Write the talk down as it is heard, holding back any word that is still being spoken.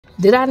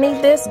Did I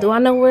need this? Do I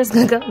know where it's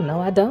gonna go? No,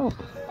 I don't.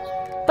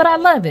 But I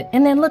love it.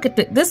 And then look at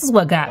this. This is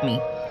what got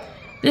me.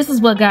 This is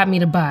what got me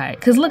to buy it.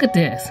 Because look at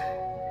this.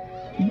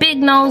 Big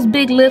nose,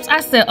 big lips. I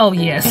said, oh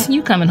yes,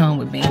 you coming home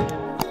with me.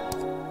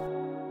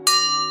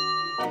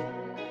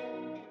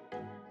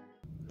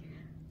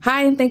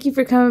 Hi, and thank you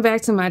for coming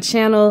back to my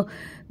channel.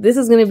 This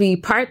is going to be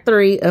part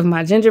 3 of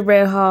my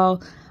gingerbread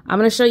haul. I'm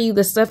going to show you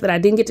the stuff that I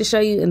didn't get to show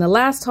you in the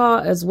last haul,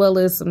 as well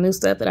as some new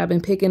stuff that I've been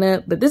picking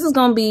up. But this is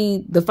going to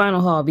be the final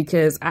haul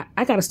because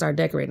I got to start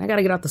decorating. I got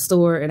to get out the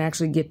store and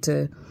actually get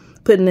to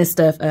putting this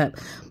stuff up.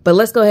 But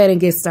let's go ahead and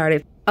get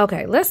started.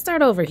 Okay, let's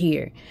start over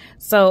here.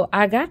 So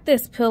I got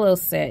this pillow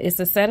set. It's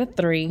a set of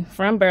 3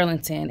 from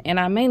Burlington, and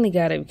I mainly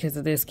got it because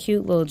of this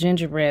cute little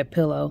gingerbread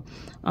pillow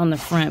on the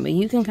front. But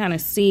you can kind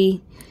of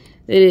see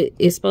that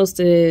it's supposed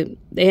to,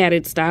 they had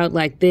it styled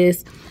like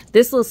this.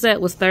 This little set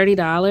was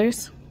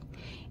 $30.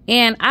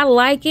 And I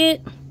like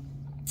it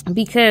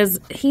because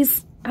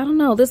I don't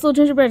know, this little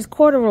gingerbread is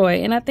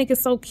corduroy, and I think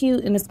it's so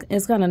cute, and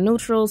it's kind of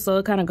neutral, so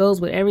it kind of goes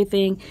with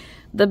everything.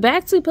 The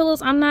back 2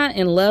 pillows, I'm not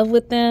in love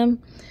with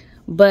them,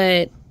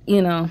 but,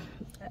 you know,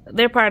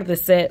 they're part of the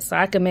set, so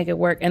I can make it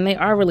work, and they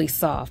are really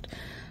soft.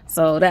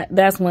 So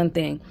that's one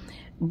thing.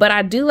 But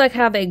I do like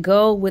how they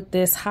go with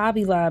this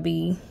Hobby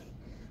Lobby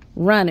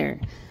runner.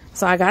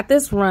 So I got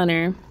this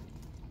runner.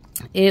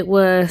 It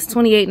was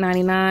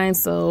 $28.99,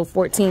 so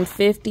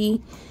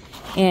 $14.50.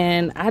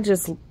 And I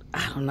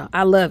don't know,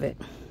 I love it.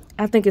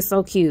 I think it's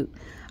so cute.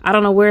 I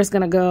don't know where it's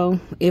gonna go,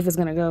 if it's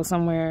gonna go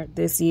somewhere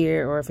this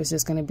year or if it's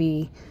just gonna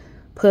be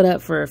put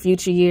up for a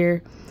future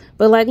year.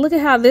 But like, look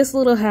at how this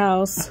little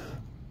house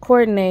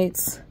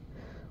coordinates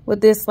with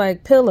this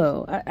like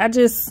pillow.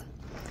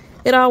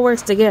 It all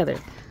works together.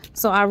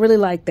 So I really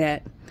like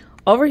that.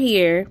 Over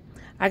here,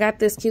 I got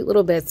this cute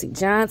little Betsy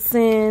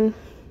Johnson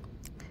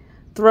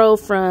throw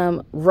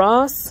from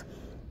Ross.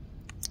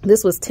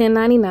 This was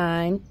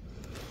 $10.99.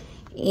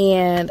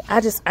 And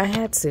I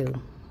had to.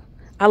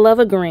 I love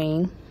a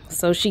green,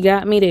 so she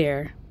got me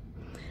there.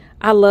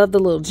 I love the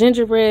little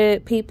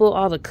gingerbread people,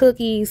 all the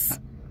cookies.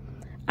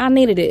 I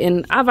needed it,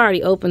 and I've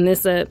already opened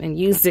this up and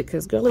used it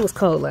because, girl, it was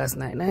cold last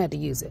night, and I had to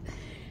use it.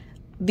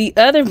 The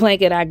other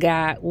blanket I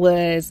got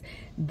was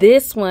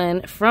this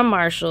one from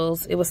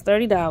Marshall's. It was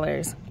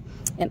 $30.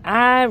 And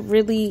I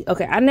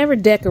never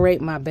decorate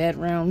my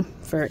bedroom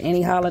for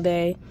any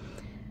holiday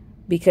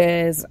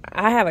because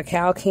I have a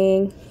Cow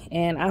King,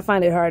 and I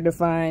find it hard to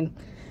find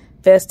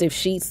festive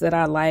sheets that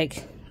I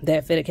like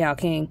that fit a Cow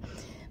King.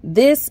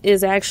 This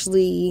is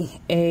actually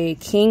a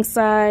king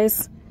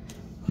size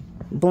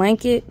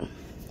blanket,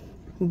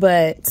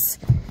 but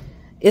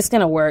it's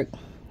gonna work.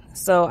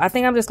 So I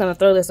think I'm just gonna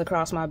throw this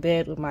across my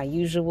bed with my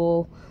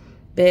usual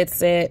bed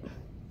set.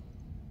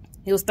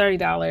 It was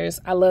 $30.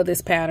 I love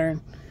this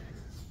pattern.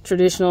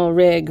 Traditional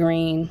red,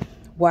 green,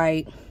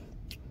 white.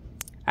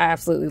 I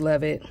absolutely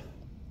love it.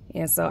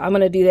 And so I'm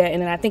going to do that.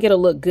 And then I think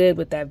it'll look good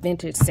with that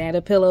vintage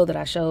Santa pillow that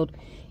I showed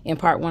in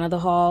part 1 of the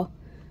haul.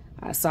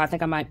 So I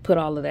think I might put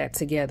all of that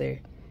together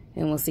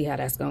and we'll see how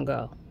that's going to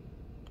go.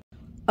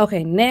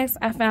 Okay, next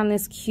I found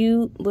this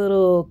cute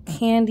little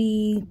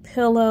candy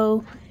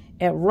pillow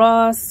at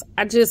Ross.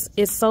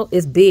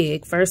 It's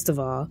big, first of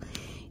all.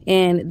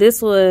 And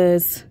this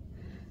was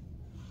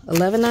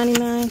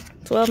 $11.99,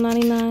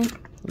 $12.99.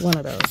 One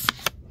of those.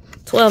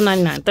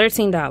 $12.99,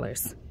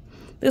 $13.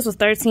 This was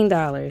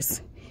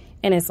 $13.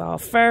 And it's all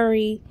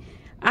furry.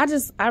 I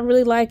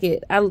really like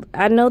it.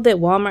 I know that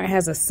Walmart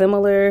has a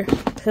similar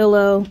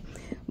pillow,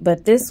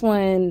 but this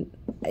one,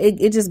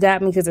 it just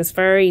got me because it's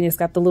furry and it's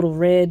got the little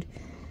red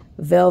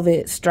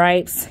velvet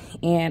stripes.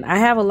 And I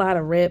have a lot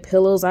of red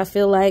pillows, I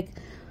feel like,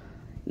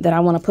 that I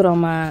want to put on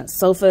my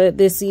sofa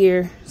this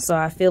year. So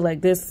I feel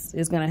like this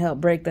is going to help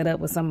break that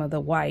up with some of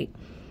the white.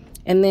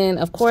 And then,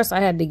 of course, I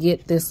had to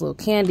get this little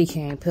candy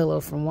cane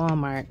pillow from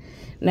Walmart.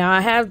 Now,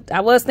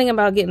 I was thinking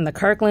about getting the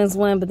Kirkland's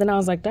one, but then I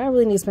was like, do I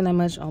really need to spend that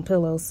much on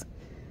pillows?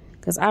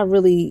 Because I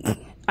really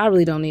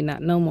don't need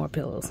no more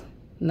pillows.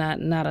 Not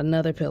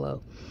another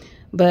pillow.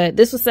 But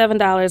this was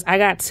 $7. I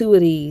got 2 of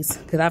these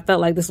because I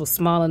felt like this was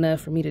small enough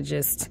for me to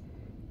just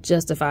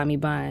justify me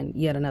buying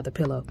yet another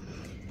pillow.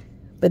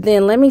 But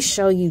then let me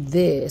show you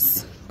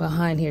this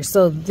behind here.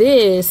 So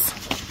this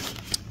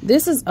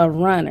is a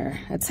runner,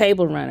 a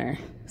table runner.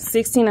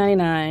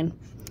 $16.99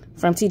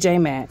 from TJ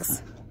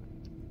Maxx.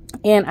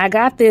 And I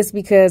got this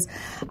because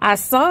I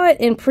saw it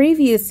in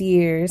previous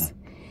years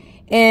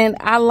and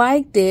I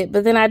liked it,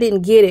 but then I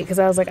didn't get it because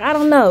I was like, I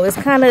don't know, it's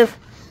kind of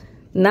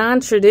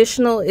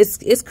non-traditional.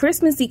 It's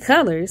Christmassy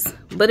colors,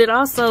 but it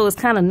also is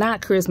kind of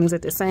not Christmas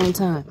at the same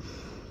time.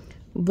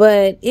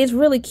 But it's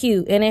really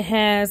cute, and it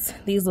has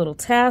these little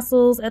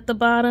tassels at the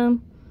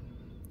bottom,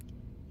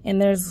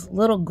 and there's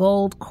little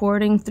gold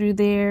cording through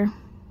there.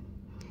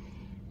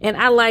 And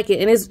I like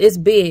it, and it's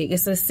big.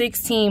 It's a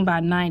 16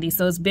 by 90,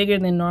 so it's bigger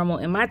than normal.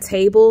 And my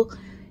table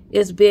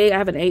is big. I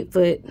have an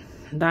 8-foot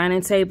dining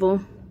table,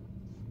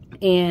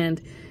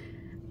 and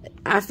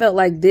I felt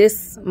like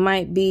this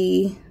might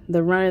be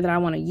the runner that I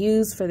want to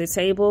use for the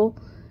table,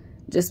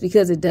 just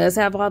because it does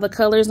have all the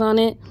colors on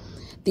it.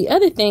 The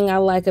other thing I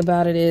like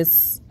about it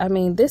is, I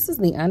mean, this is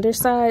the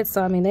underside,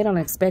 so I mean, they don't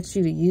expect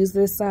you to use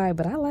this side,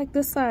 but I like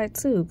this side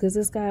too because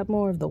it's got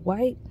more of the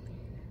white.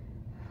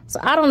 So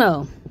I don't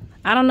know.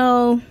 I don't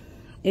know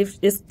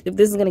if this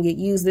is gonna get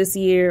used this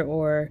year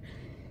or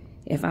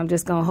if I'm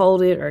just gonna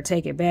hold it or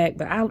take it back,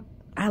 but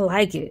I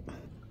like it.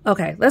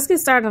 Okay, let's get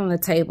started on the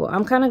table.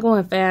 I'm kind of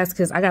going fast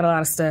because I got a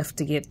lot of stuff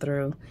to get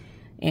through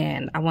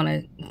and I want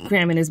to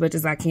cram in as much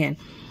as I can.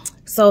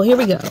 So here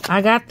we go.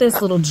 I got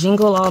this little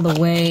Jingle All the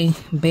Way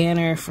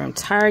banner from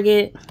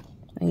Target.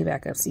 Let me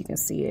back up so you can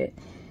see it.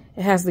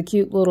 It has the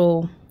cute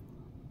little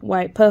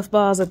white puff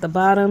balls at the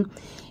bottom.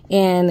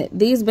 And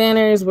these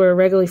banners were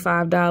regularly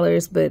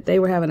 $5, but they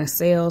were having a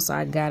sale, so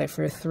I got it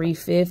for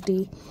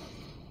 $3.50.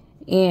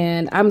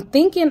 And I'm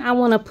thinking I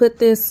want to put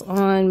this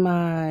on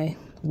my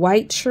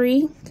white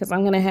tree because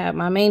I'm going to have,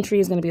 my main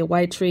tree is going to be a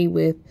white tree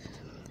with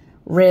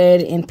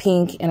red and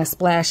pink and a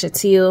splash of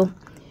teal.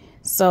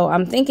 So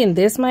I'm thinking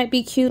this might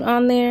be cute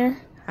on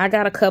there. I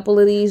got a couple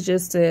of these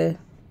just to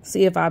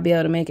see if I'll be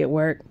able to make it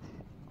work.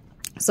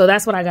 So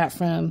that's what I got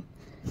from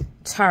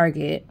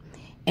Target.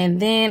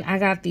 And then I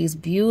got these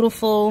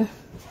beautiful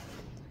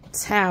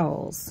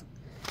towels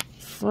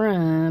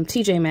from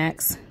TJ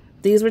Maxx.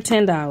 These were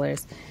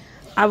 $10.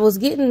 I was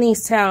getting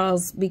these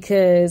towels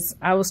because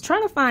I was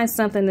trying to find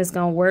something that's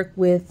going to work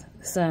with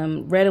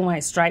some red and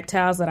white striped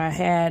towels that I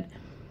had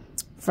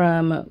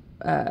from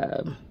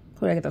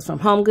where did I get those from?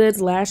 Home Goods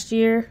last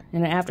year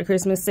in an after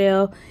Christmas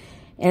sale.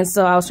 And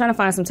so I was trying to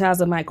find some towels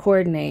that might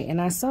coordinate.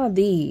 And I saw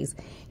these.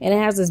 And it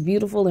has this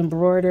beautiful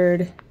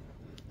embroidered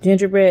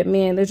gingerbread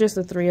men. There's just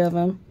the 3 of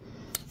them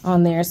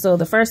on there. So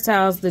the first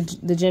towel is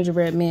the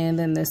gingerbread men.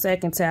 Then the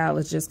second towel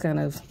is just kind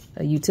of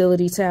a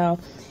utility towel.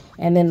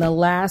 And then the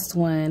last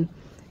one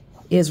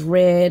is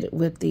red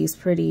with these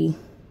pretty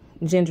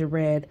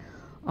gingerbread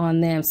on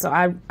them. So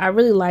I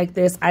really like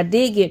this. I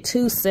did get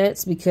 2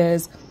 sets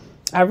because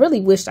I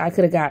really wished I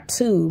could have got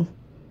 2.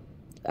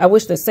 I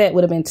wish the set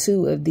would have been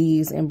 2 of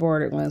these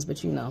embroidered ones,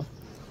 but you know,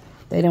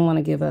 they didn't want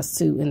to give us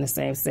 2 in the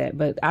same set.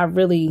 But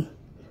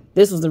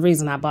this was the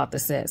reason I bought the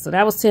set. So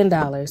that was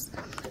 $10.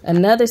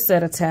 Another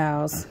set of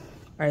towels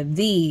are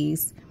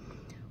these,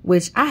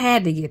 which I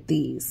had to get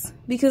these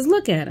because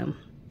look at them.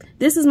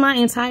 This is my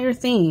entire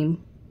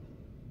theme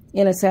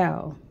in a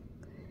towel.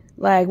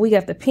 Like we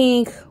got the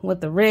pink with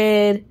the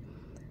red,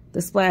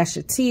 the splash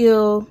of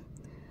teal,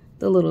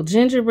 the little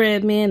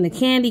gingerbread men, the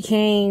candy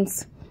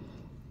canes.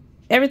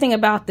 Everything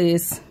about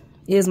this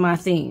is my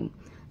theme.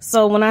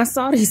 So when I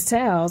saw these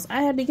towels,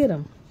 I had to get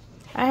them.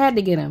 I had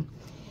to get them.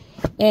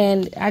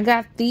 And I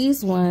got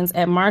these ones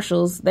at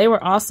Marshall's. They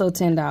were also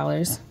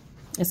 $10.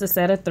 It's a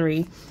set of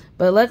 3.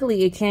 But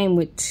luckily it came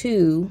with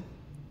 2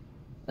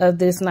 of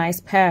this nice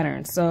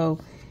pattern. So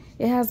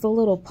it has the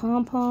little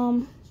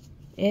pom-pom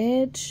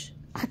edge.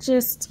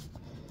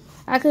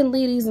 I couldn't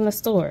leave these in the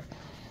store.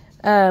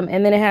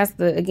 And then it has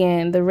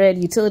the red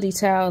utility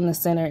towel in the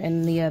center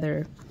and the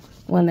other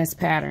one that's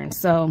patterned.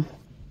 So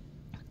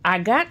I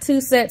got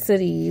 2 sets of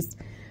these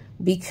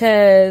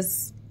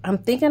because I'm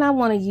thinking I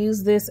want to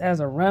use this as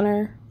a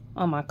runner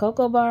on my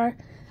cocoa bar.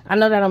 I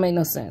know that don't make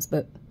no sense,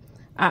 but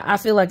I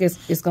feel like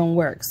it's going to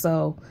work.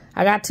 So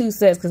I got 2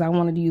 sets because I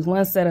wanted to use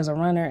 1 set as a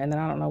runner, and then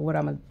I don't know what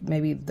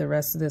maybe the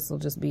rest of this will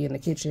just be in the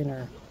kitchen,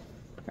 or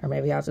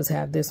maybe I'll just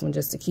have this one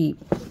just to keep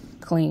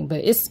clean.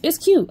 But it's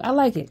cute. I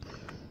like it.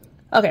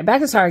 Okay,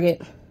 back to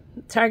Target.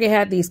 Target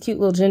had these cute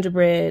little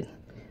gingerbread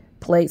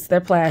plates.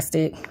 They're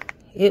plastic.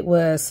 It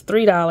was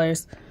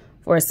 $3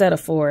 for a set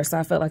of 4, so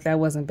I felt like that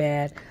wasn't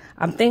bad.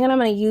 I'm thinking I'm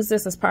going to use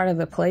this as part of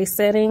the place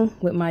setting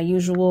with my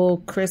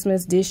usual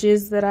Christmas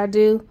dishes that I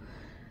do.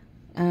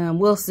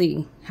 We'll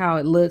see how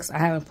it looks. I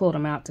haven't pulled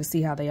them out to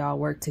see how they all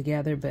work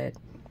together, but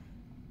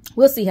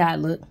we'll see how it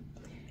looks.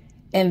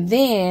 And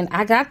then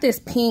I got this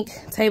pink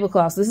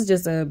tablecloth. So this is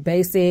just a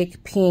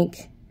basic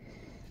pink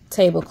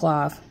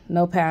tablecloth,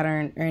 no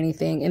pattern or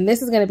anything. And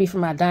this is going to be for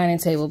my dining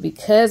table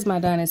because my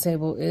dining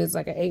table is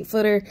like an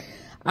 8-footer.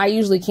 I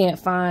usually can't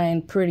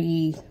find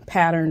pretty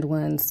patterned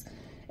ones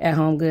at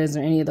Home Goods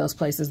or any of those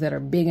places that are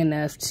big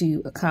enough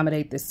to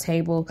accommodate this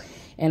table.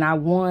 And I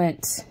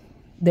want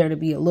there to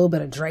be a little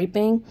bit of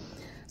draping.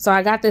 So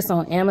I got this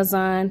on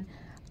Amazon.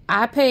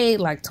 I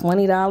paid like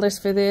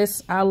 $20 for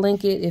this. I'll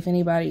link it if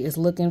anybody is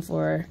looking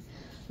for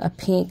a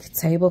pink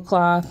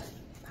tablecloth.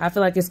 I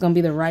feel like it's going to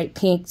be the right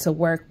pink to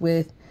work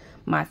with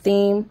my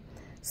theme.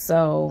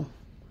 So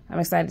I'm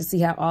excited to see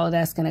how all of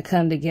that's going to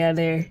come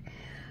together.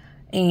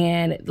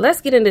 And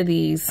let's get into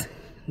these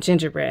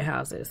gingerbread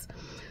houses.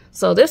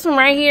 So this one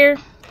right here,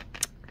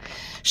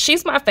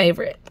 she's my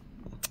favorite.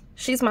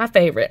 She's my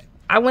favorite.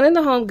 I went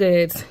into Home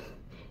Goods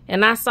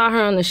and I saw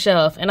her on the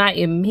shelf and I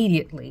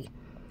immediately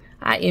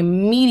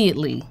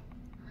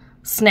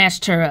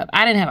snatched her up.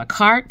 I didn't have a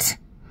cart.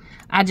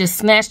 I just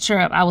snatched her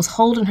up. I was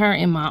holding her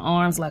in my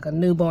arms like a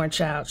newborn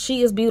child.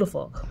 She is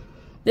beautiful.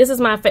 This is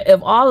my favorite.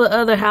 Of all the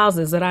other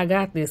houses that I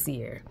got this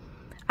year,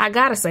 I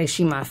gotta say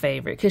she's my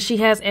favorite because she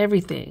has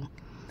everything.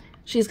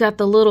 She's got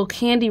the little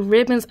candy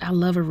ribbons. I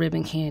love a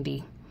ribbon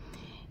candy.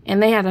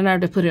 And they had the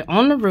nerve to put it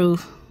on the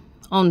roof,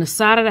 on the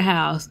side of the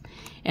house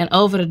and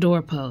over the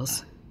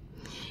doorpost.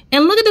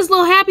 And look at this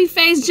little happy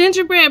face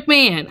gingerbread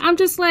man. I'm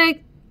just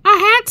like, I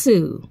had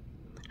to.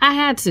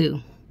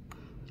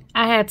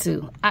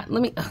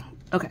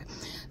 Okay.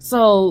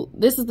 So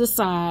this is the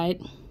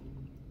side.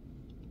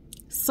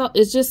 So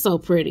it's just so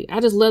pretty. I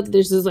just love that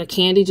there's just like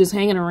candy just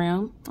hanging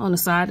around on the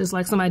side. It's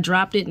like somebody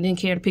dropped it and didn't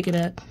care to pick it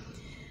up.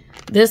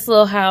 This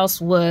little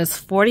house was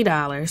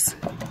 $40.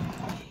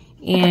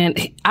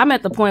 And I'm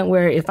at the point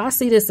where if I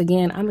see this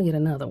again, I'm gonna get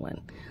another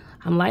one.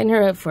 I'm lighting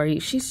her up for you.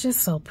 She's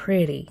just so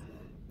pretty.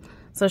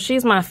 So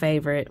she's my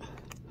favorite.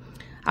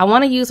 I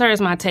want to use her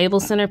as my table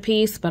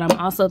centerpiece, but I'm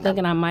also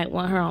thinking I might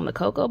want her on the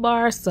cocoa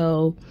bar.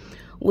 So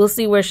we'll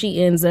see where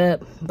she ends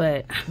up.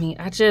 But I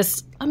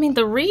mean,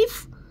 the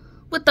wreath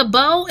with the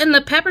bow and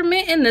the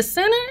peppermint in the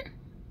center,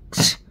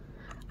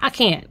 I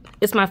can't.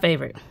 It's my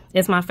favorite.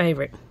 It's my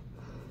favorite.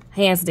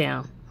 Hands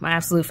down. My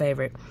absolute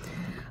favorite.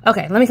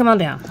 Okay, let me come on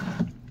down.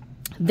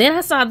 Then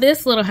I saw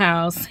this little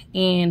house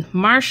in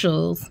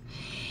Marshall's.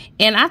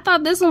 And I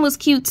thought this one was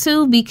cute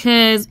too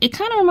because it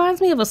kind of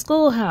reminds me of a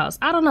schoolhouse.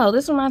 I don't know.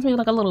 This reminds me of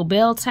like a little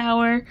bell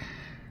tower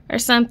or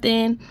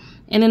something.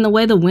 And then the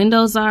way the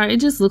windows are,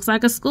 it just looks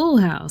like a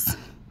schoolhouse.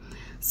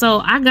 So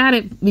I got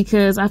it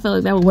because I felt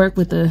like that would work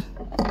with the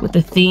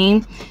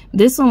theme.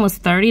 This one was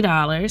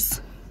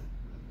 $30.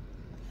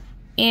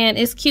 And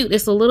it's cute.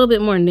 It's a little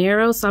bit more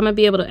narrow, so I'm going to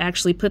be able to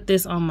actually put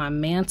this on my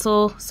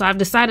mantle. So I've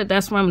decided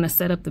that's where I'm going to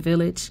set up the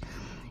village.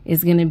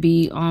 It's going to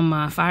be on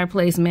my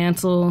fireplace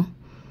mantle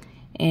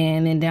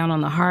and then down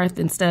on the hearth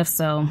and stuff.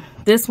 So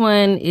this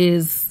one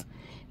is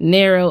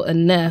narrow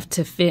enough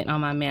to fit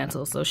on my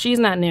mantle. So she's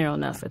not narrow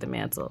enough for the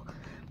mantle,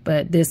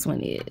 but this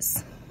one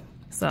is.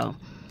 So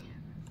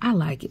I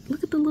like it.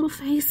 Look at the little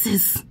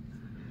faces.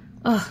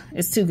 Oh,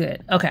 it's too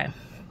good. Okay,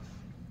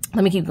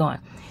 let me keep going.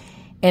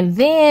 And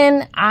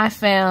then I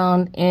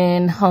found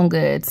in Home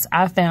Goods,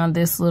 I found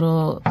this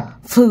little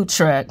food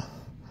truck.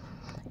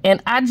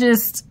 And I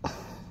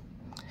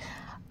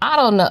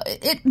don't know.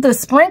 The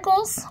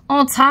sprinkles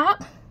on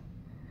top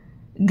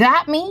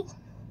got me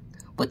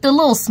with the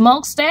little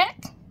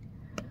smokestack.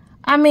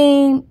 I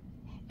mean,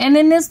 and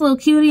then this little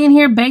cutie in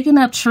here baking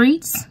up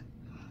treats.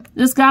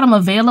 Just got them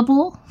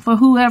available for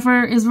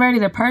whoever is ready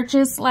to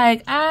purchase.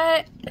 Like,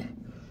 I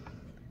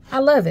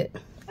love it.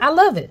 I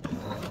love it.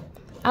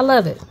 I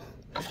love it.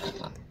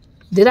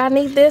 Did I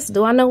need this?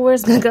 Do I know where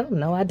it's going to go?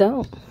 No, I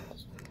don't.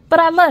 But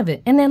I love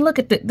it. And then look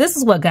at this. This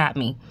is what got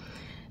me.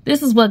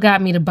 This is what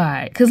got me to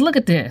buy it. Because look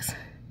at this.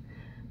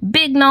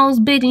 Big nose,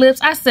 big lips.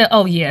 I said,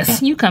 oh,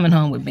 yes, you coming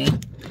home with me.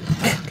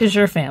 Because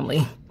you're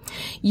family.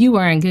 You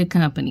are in good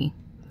company.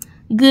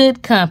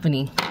 Good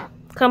company.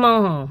 Come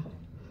on home.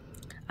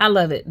 I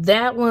love it.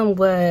 That one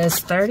was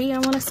 $30, I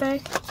want to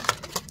say.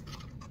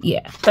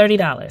 Yeah,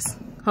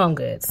 $30. Home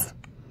Goods.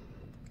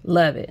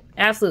 Love it.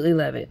 Absolutely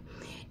love it.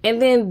 And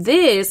then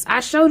this, I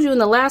showed you in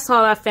the last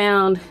haul, I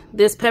found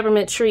this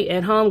peppermint tree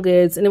at Home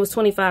Goods, and it was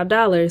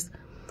 $25.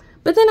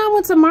 But then I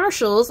went to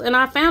Marshall's, and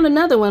I found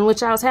another one,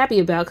 which I was happy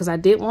about, because I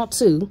did want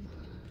two.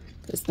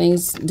 Because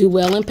things do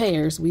well in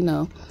pairs, we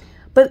know.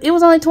 But it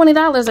was only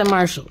 $20 at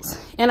Marshall's.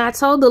 And I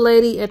told the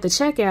lady at the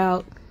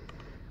checkout,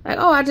 like,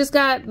 oh, I just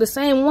got the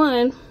same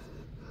one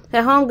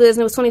at Home Goods,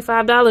 and it was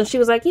 $25. And she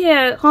was like,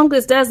 yeah, Home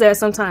Goods does that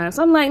sometimes.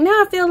 So I'm like, now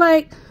I feel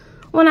like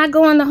when I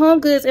go into Home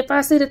Goods, if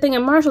I see the thing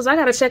at Marshall's, I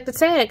got to check the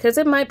tag because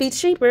it might be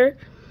cheaper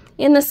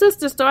in the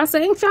sister store. I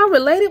say, ain't y'all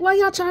related? Why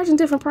y'all charging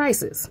different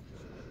prices?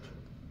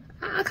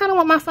 I kind of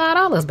want my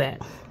 $5 back.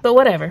 But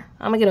whatever.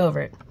 I'm going to get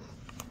over it.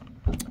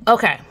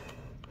 Okay.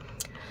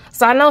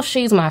 So I know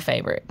she's my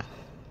favorite.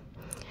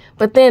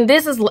 But then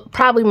this is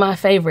probably my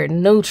favorite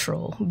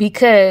neutral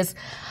because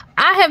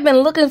I have been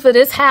looking for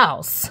this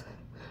house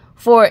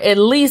for at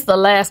least the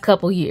last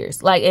couple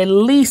years. Like at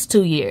least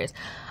 2 years.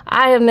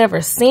 I have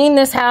never seen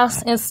this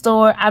house in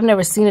store. I've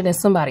never seen it in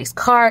somebody's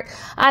cart.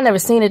 I've never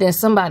seen it in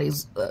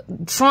somebody's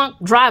trunk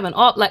driving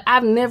off. Like,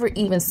 I've never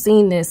even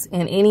seen this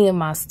in any of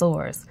my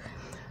stores.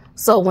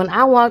 So when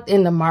I walked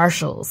into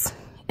Marshall's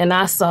and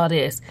I saw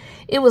this,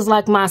 it was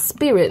like my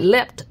spirit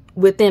leapt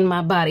within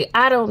my body.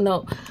 I don't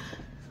know.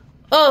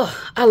 Oh,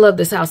 I love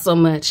this house so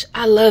much.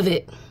 I love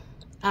it.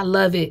 I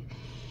love it.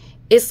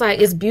 It's like,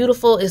 it's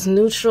beautiful. It's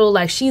neutral.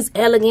 Like, she's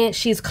elegant.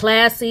 She's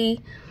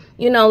classy.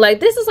 You know, like,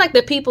 this is like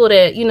the people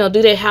that, you know,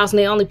 do their house and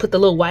they only put the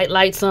little white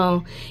lights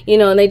on, you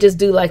know, and they just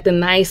do like the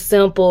nice,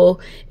 simple,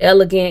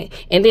 elegant.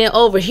 And then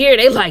over here,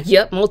 they like,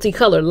 yep,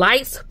 multicolored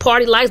lights,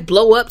 party lights,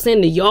 blow ups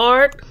in the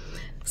yard,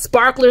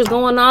 sparklers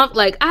going off.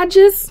 Like,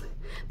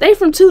 they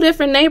from two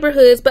different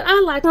neighborhoods, but I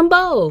like them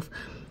both.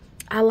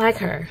 I like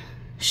her.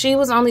 She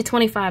was only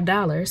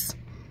 $25.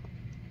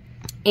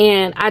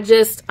 And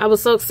I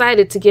was so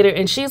excited to get her.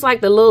 And she's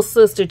like the little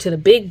sister to the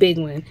big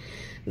one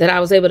that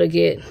I was able to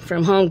get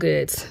from Home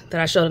Goods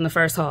that I showed in the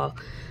first haul.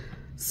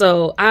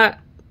 So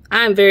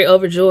I'm very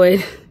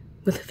overjoyed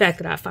with the fact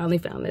that I finally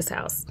found this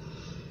house.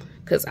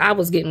 Because I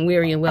was getting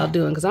weary and well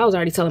doing. Because I was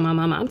already telling my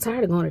mama, I'm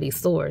tired of going to these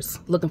stores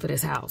looking for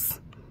this house.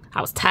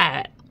 I was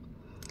tired.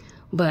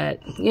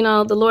 But, you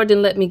know, the Lord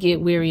didn't let me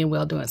get weary and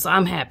well doing. So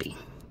I'm happy.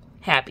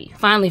 happy.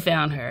 Finally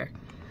found her.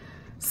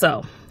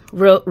 So,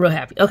 real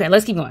happy. Okay,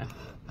 let's keep going.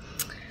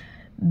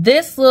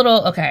 This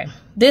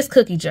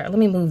cookie jar. Let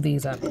me move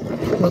these up.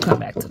 We'll come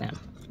back to them.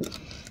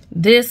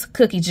 This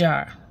cookie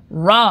jar.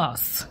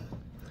 Ross.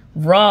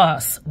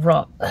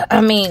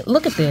 I mean,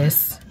 look at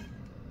this.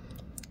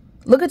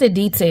 Look at the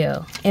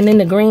detail. And then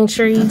the green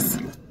trees.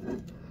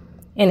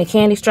 And the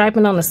candy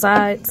striping on the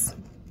sides.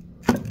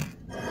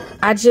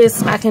 I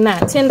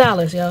cannot.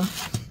 $10, y'all.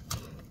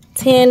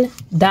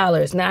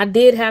 $10. Now, I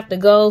did have to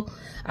go.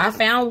 I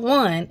found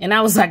one. And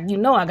I was like, you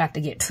know I got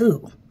to get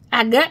two.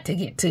 I got to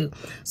get two.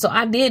 So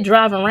I did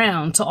drive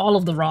around to all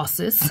of the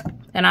Rosses.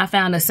 And I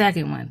found a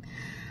second one.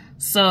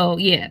 So,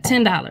 yeah,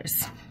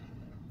 $10.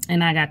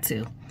 And I got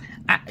two.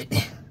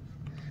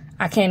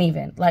 I can't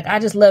even. Like, I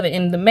just love it.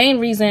 And the main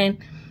reason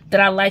that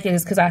I like it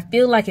is because I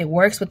feel like it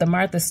works with the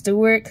Martha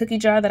Stewart cookie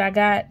jar that I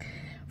got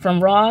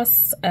from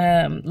Ross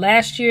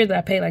last year that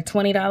I paid like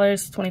 $20,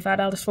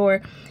 $25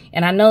 for.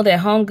 And I know that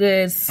Home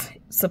Goods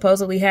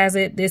supposedly has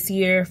it this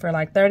year for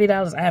like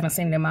 $30. I haven't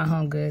seen it in my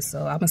Home Goods,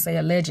 so I'm going to say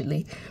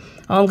allegedly.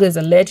 Home Goods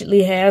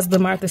allegedly has the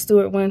Martha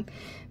Stewart one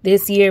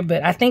this year,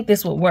 but I think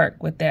this would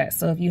work with that.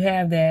 So if you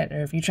have that,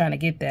 or if you're trying to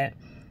get that,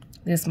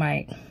 this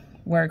might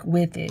work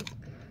with it.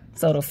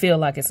 So it'll feel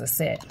like it's a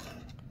set.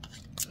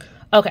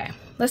 Okay,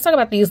 let's talk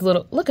about these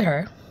little, look at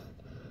her.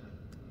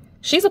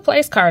 She's a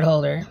place card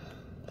holder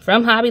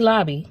from Hobby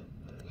Lobby.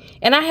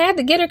 And I had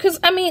to get her because,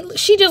 I mean,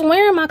 she just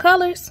wearing my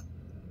colors.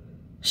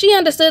 She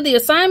understood the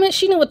assignment.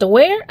 She knew what to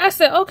wear. I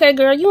said, okay,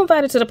 girl, you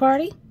invited to the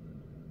party.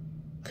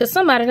 Because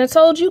somebody done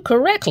told you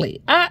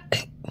correctly.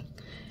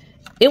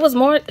 It was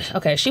more,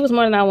 okay, she was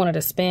more than I wanted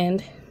to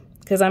spend.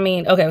 Because, I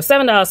mean, okay, it was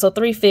 $7, so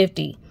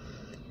 $3.50.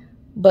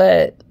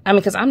 But, I mean,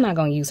 because I'm not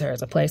going to use her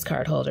as a place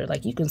card holder.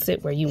 Like, you can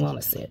sit where you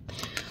want to sit.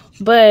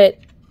 But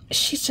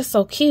she's just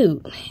so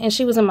cute. And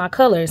she was in my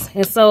colors.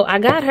 And so I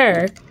got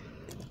her.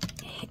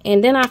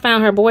 And then I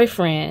found her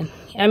boyfriend.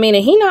 I mean,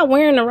 and he not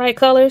wearing the right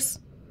colors.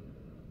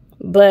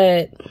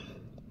 But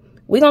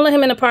we're going to let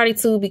him in the party,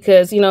 too.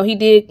 Because, you know, he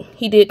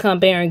did come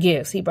bearing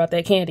gifts. He brought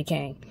that candy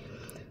cane.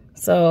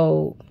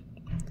 So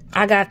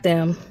I got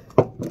them.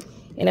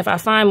 And if I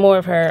find more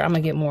of her, I'm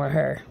going to get more of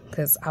her.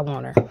 Because I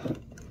want her.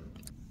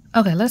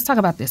 Okay, let's talk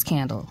about this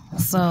candle.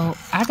 So,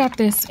 I got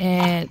this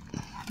at,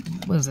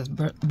 what is this,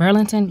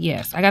 Burlington?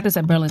 Yes, I got this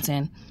at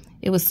Burlington.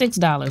 It was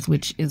 $6,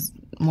 which is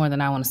more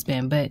than I want to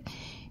spend, but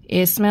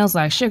it smells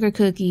like sugar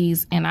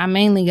cookies, and I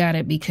mainly got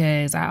it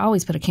because I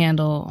always put a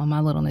candle on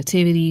my little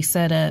nativity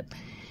setup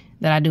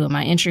that I do in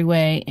my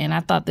entryway, and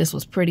I thought this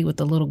was pretty with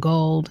the little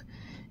gold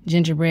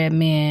gingerbread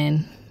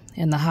men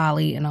and the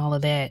holly and all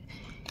of that,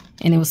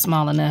 and it was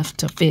small enough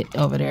to fit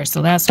over there,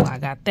 so that's why I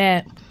got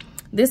that.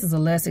 This is a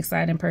less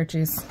exciting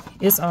purchase.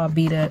 It's all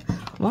beat up.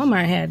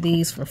 Walmart had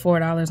these for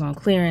 $4 on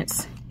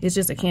clearance. It's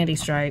just a candy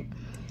stripe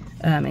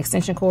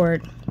extension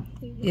cord.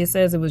 It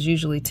says it was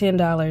usually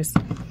 $10.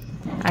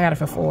 I got it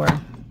for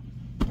 $4.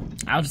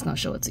 I was just going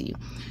to show it to you.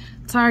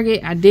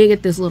 Target, I did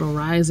get this little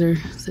riser.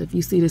 So if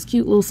you see this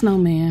cute little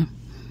snowman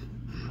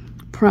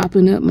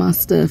propping up my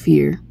stuff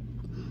here,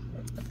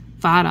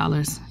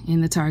 $5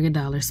 in the Target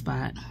dollar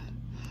spot.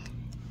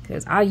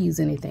 Because I'll use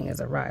anything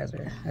as a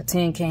riser. A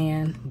tin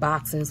can,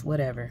 boxes,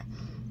 whatever.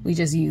 We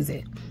just use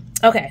it.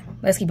 Okay,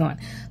 let's keep going.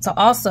 So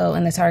also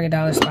in the Target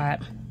dollar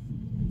spot,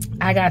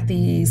 I got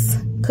these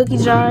cookie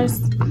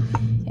jars.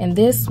 And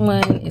this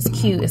one is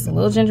cute. It's a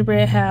little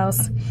gingerbread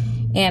house.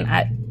 And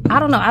I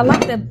don't know. I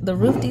like the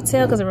roof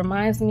detail because it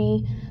reminds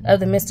me of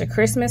the Mr.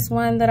 Christmas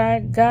one that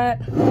I got.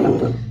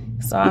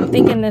 So I'm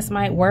thinking this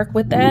might work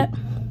with that.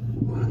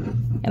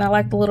 And I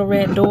like the little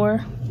red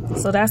door.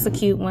 So that's a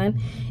cute one.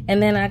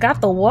 And then I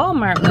got the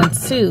Walmart one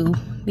too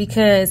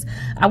because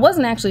I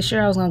wasn't actually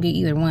sure I was going to get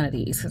either one of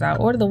these. Because I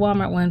ordered the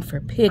Walmart one for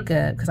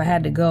pickup because I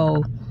had to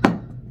go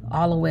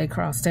all the way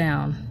across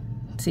town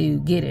to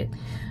get it.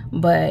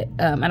 But,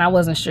 and I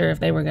wasn't sure if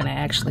they were going to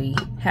actually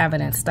have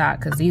it in stock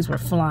because these were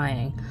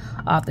flying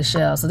off the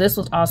shelf. So this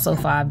was also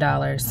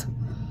 $5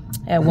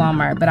 at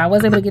Walmart. But I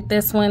was able to get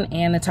this one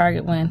and the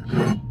Target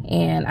one.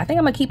 And I think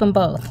I'm going to keep them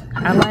both.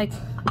 I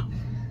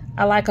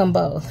like them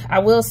both. I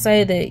will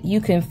say that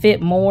you can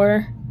fit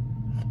more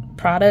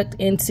product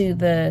into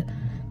the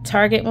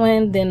Target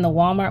one than the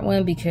Walmart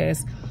one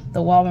because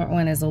the Walmart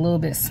one is a little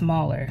bit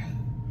smaller.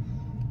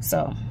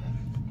 So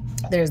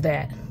there's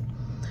that.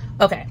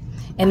 Okay.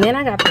 And then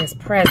I got this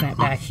present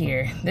back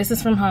here. This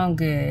is from Home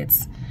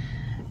Goods.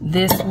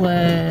 This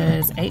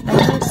was $8.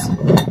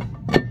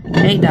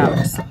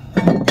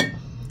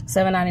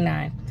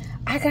 $7.99.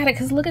 I got it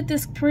because look at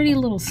this pretty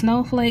little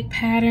snowflake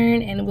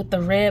pattern and with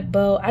the red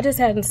bow. I just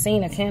hadn't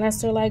seen a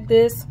canister like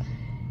this.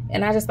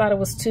 And I just thought it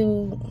was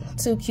too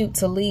cute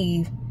to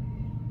leave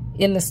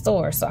in the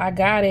store. So I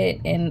got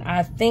it and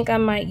I think I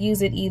might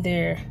use it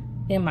either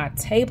in my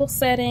table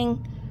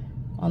setting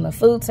on the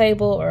food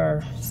table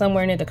or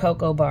somewhere near the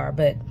cocoa bar.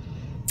 But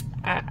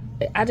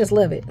I just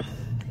love it.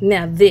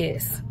 Now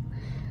this.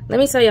 Let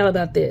me tell y'all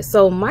about this.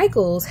 So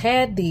Michael's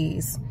had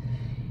these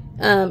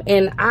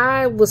And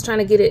I was trying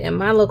to get it in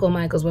my local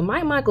Michael's, but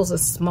my Michael's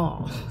is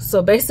small.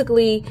 So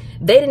basically,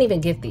 they didn't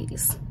even get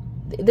these.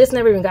 This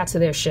never even got to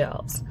their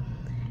shelves.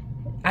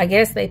 I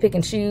guess they pick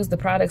and choose the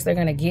products they're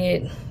gonna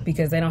get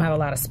because they don't have a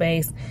lot of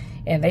space,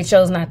 and they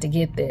chose not to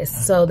get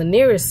this. So the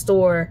nearest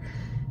store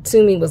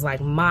to me was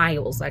like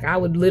miles. Like I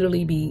would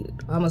literally be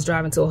almost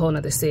driving to a whole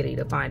nother city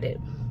to find it.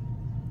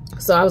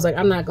 So I was like,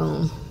 I'm not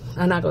gonna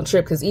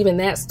trip, because even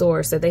that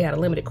store said they had a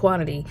limited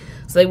quantity,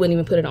 so they wouldn't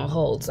even put it on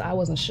hold. So I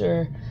wasn't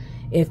sure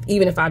if,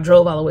 even if I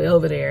drove all the way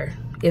over there,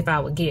 if I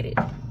would get it.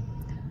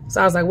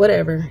 So I was like,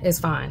 whatever, it's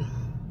fine.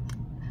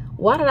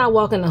 Why did I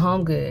walk into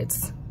Home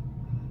Goods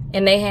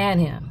and they had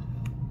him?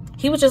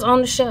 He was just on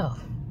the shelf,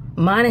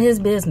 minding his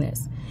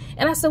business.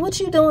 And I said,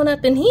 what you doing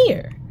up in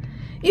here?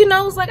 You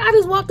know, it's like I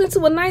just walked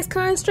into a nice,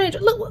 kind stranger.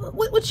 Look,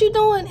 what you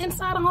doing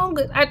inside of Home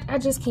Goods? I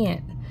just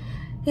can't.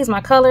 Here's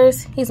my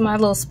colors. Here's my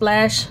little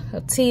splash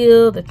of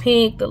teal, the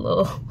pink, the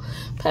little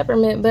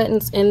peppermint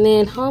buttons. And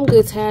then Home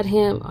Goods had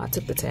him, oh, I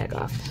took the tag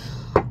off.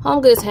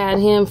 Home Goods had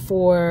him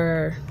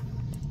for,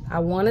 I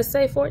want to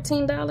say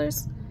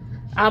 $14.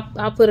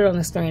 I'll put it on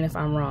the screen if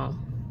I'm wrong.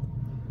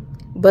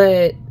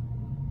 But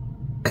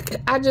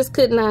I just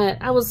could not.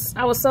 I was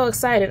so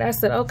excited. I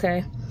said,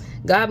 okay,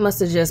 God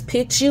must have just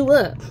picked you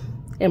up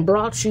and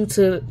brought you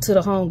to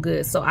the Home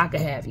Goods so I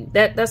could have you.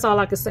 That's all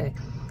I could say.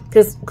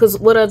 Because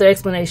what other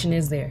explanation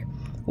is there?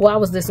 Why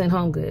was this in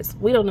Home Goods?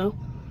 We don't know.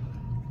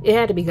 It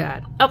had to be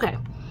God. Okay,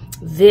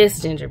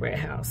 this gingerbread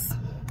house,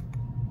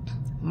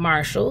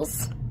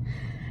 Marshall's.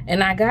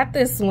 And I got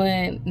this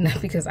one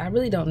because I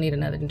really don't need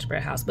another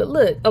gingerbread house. But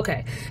look,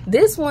 okay,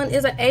 this one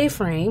is an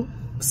A-frame.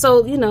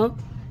 So, you know,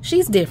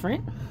 she's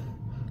different.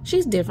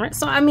 She's different.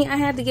 So, I mean, I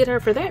had to get her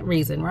for that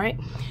reason, right?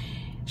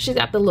 She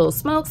got the little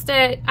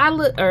smokestack.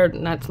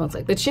 Not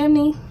smokestack, the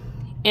chimney.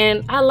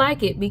 And I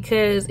like it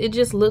because it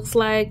just looks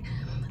like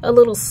a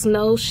little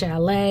snow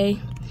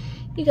chalet.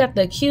 You got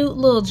the cute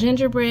little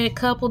gingerbread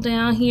couple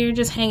down here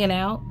just hanging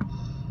out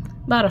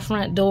by the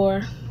front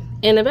door.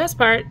 And the best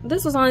part,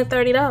 this was only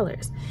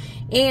 $30.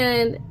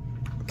 And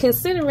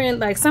considering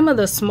like some of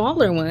the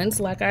smaller ones,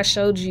 like I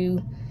showed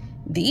you,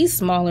 these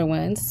smaller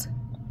ones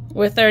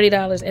were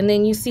 $30. And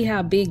then you see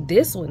how big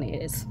this one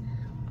is.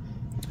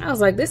 I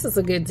was like, this is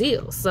a good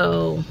deal.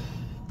 So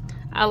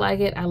I like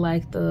it. I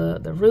like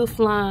the roof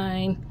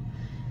line.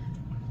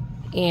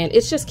 And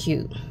it's just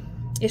cute.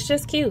 It's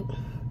just cute.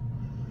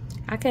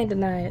 I can't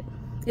deny it.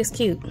 It's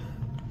cute.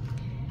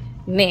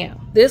 Now,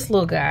 this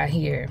little guy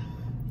here,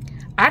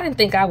 I didn't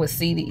think I would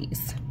see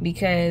these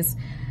because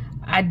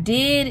I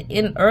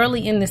did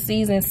early in the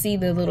season see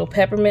the little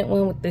peppermint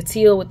one with the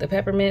teal with the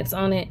peppermints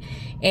on it.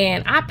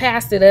 And I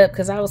passed it up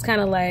because I was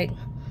kind of like,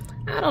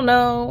 I don't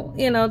know,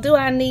 you know, do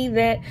I need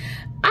that?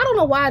 I don't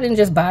know why I didn't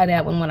just buy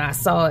that one when I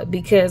saw it,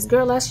 because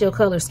girl, that's your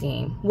color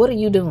scheme. What are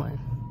you doing?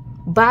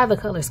 Buy the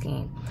color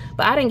scheme.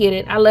 But I didn't get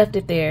it. I left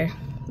it there.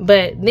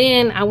 But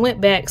then I went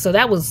back. So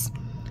that was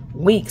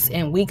weeks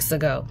and weeks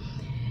ago.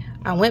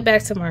 I went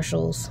back to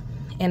Marshall's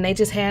and they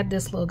just had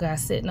this little guy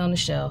sitting on the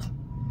shelf.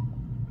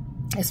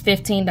 It's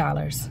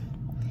 $15.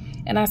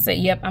 And I said,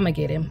 yep, I'm gonna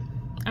get him.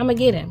 I'm gonna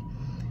get him.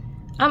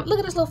 Look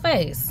at this little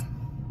face.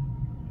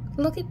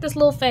 Look at this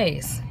little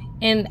face.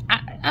 And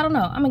I don't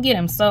know, I'm gonna get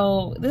him.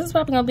 So this is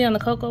probably gonna be on the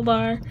Cocoa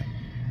Bar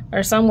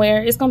or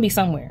somewhere. It's gonna be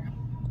somewhere.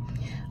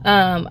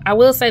 I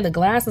will say the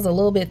glass is a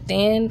little bit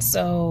thin,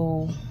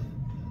 so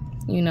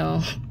you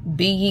know,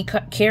 be ye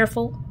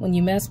careful when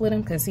you mess with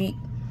him, because he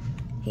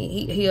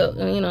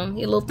you know,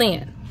 he a little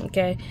thin.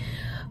 Okay.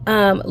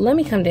 Let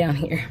me come down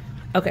here.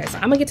 Okay, so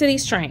I'm gonna get to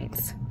these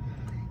trains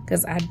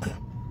because I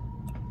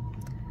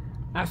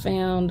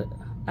found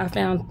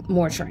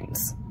more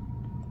trains.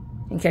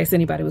 In case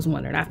anybody was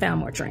wondering, I found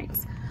more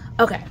trains.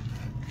 Okay,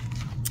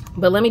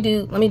 but let me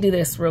do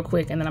this real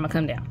quick, and then I'm gonna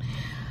come down.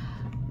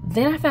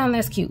 Then I found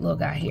this cute little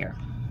guy here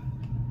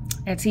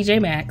at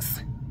TJ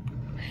Maxx.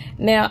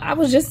 Now, I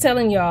was just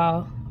telling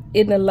y'all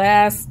in the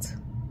last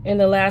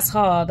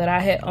haul that I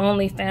had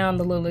only found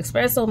the little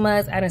espresso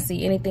mugs. I didn't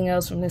see anything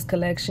else from this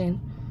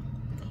collection.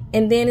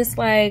 And then it's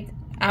like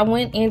I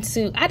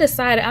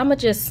decided I'm gonna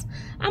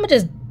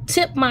just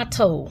tip my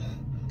toe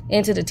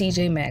into the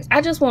TJ Maxx.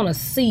 I just want to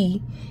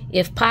see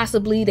if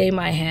possibly they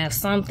might have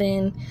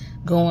something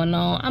going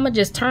on. I'm gonna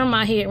just turn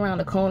my head around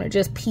the corner,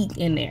 just peek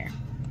in there.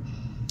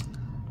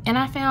 And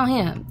I found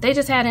him. They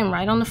just had him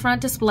right on the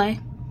front display.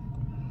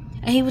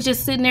 And he was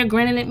just sitting there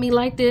grinning at me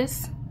like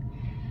this.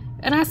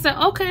 And I said,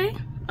 okay,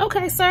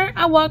 sir.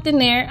 I walked in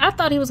there. I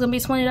thought he was gonna be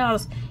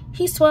 $20.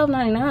 He's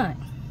 $12.99.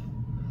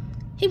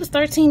 He was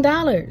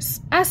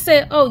 $13. I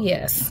said, oh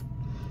yes.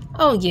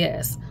 Oh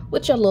yes.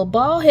 With your little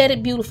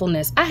bald-headed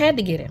beautifulness. I had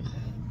to get him.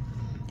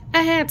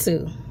 I had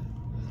to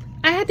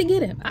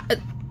get him.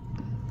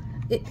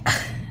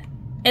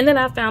 And then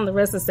I found the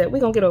rest of the set. We're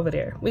gonna get over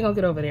there. We're gonna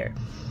get over there.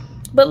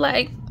 But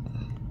like,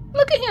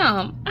 look at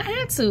him. I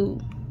had to.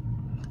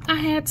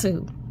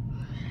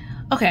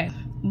 Okay,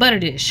 butter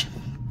dish.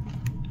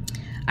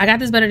 I got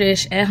this butter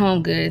dish at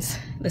Home Goods.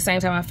 the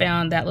same time I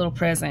found that little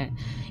present.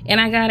 And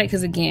I got it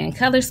because, again,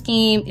 color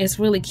scheme is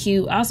really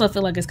cute. I also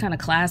feel like it's kind of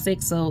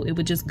classic, so it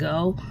would just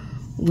go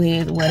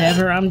with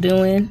whatever I'm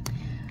doing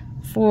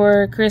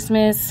for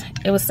Christmas.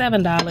 It was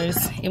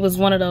 $7. It was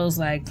one of those,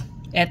 like,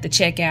 at the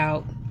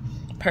checkout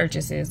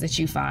purchases that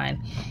you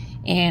find.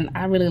 And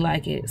I really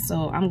like it,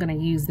 so I'm going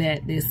to use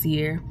that this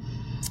year.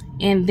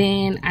 And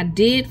then I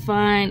did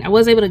find, I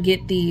was able to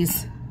get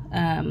these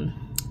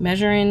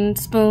measuring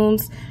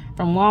spoons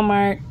from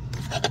Walmart.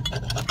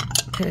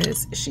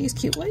 Because she's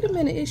cute. Wait a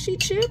minute, is she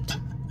chipped?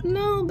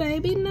 No,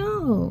 baby,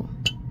 no.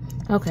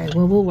 Okay,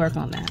 well, we'll work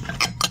on that.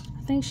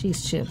 I think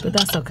she's chipped, but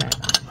that's okay.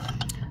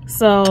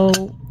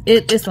 So,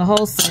 it's a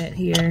whole set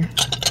here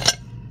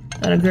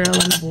of a girl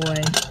and a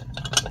boy.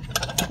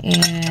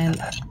 And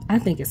I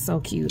think it's so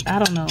cute. I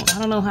don't know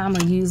how I'm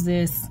going to use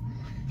this.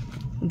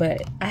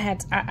 But I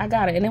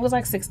got it, and it was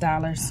like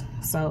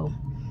 $6. So,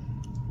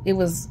 it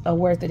was a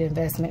worth it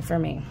investment for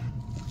me.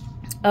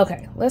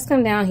 Okay, let's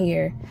come down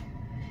here.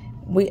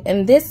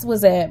 And this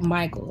was at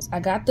Michael's.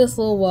 I got this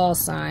little wall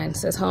sign. It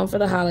says home for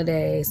the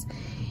holidays.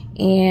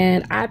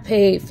 And I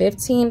paid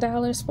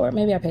 $15 for it.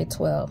 Maybe I paid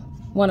 12.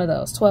 One of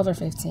those, 12 or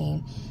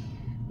 15.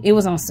 It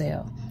was on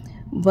sale.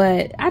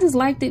 But I just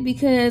liked it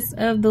because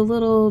of the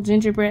little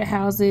gingerbread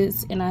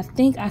houses. And I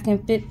think I can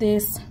fit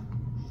this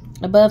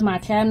above my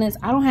cabinets.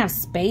 I don't have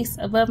space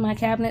above my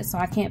cabinets, so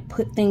I can't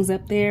put things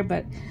up there.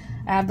 But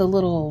I have the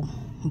little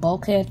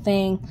bulkhead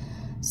thing,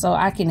 so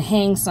I can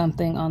hang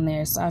something on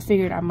there. So I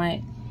figured I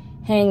might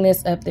hang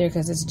this up there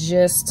because it's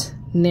just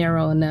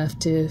narrow enough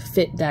to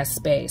fit that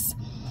space.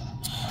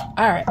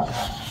 All right,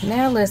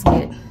 now let's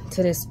get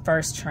to this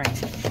first train.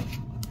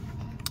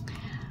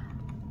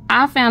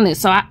 I found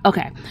this.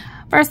 Okay,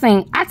 first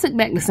thing, I took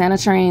back the Santa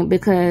train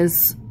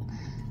because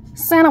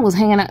Santa was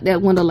hanging out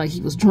that window like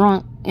he was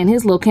drunk, and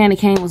his little candy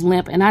cane was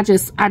limp, and I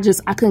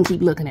couldn't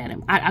keep looking at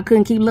him. I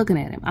couldn't keep looking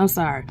at him. I'm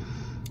sorry.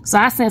 So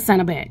I sent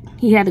Santa back.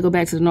 He had to go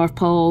back to the North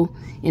Pole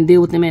and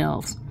deal with them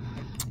elves.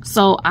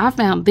 So I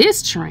found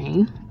this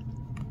train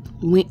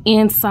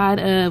inside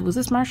of, was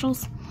this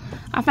Marshall's?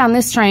 I found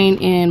this train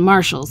in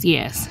Marshall's,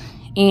 yes.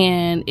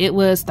 And it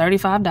was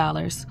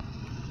 $35.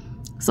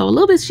 So a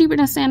little bit cheaper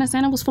than Santa.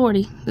 Santa was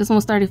 $40. This one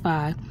was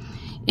 $35.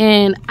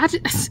 And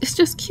it's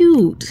just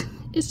cute.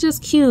 It's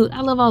just cute. I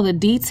love all the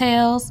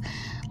details.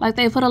 Like,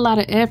 they put a lot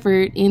of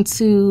effort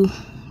into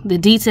the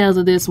details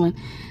of this one.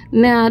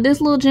 Now, this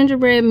little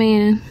gingerbread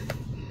man,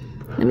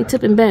 let me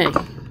tip him back.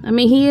 I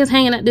mean, he is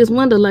hanging out this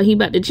window like he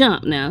about to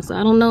jump now. So,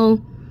 I don't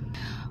know.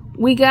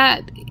 We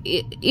got,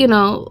 you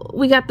know,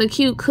 we got the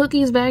cute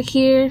cookies back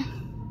here.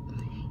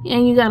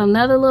 And you got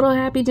another little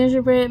happy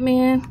gingerbread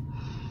man.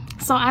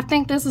 So, I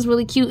think this is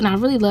really cute. And I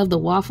really love the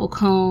waffle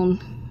cone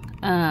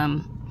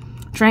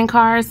train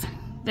cars.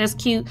 That's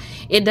cute.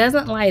 It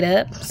doesn't light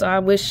up. So, I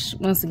wish,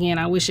 once again,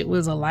 I wish it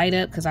was a light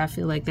up. Because I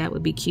feel like that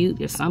would be cute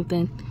if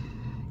something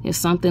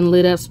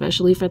lit up,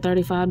 especially for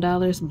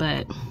 $35.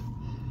 But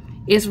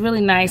it's really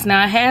nice.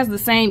 Now, it has the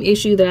same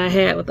issue that I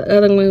had with the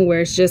other one,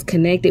 where it's just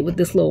connected with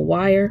this little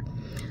wire.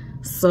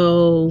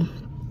 So,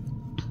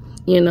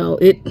 you know,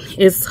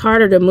 it's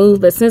harder to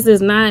move. But since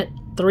it's not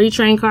 3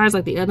 train cars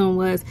like the other one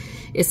was,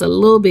 it's a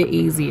little bit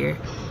easier.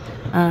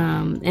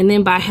 And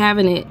then by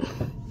having it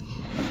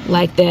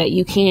like that,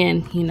 you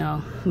can, you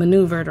know,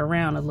 maneuver it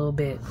around a little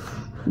bit.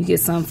 You get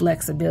some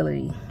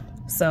flexibility.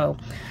 So,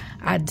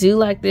 I do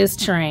like this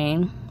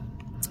train.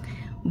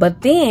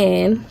 But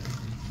then,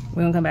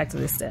 we're gonna come back to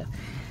this stuff.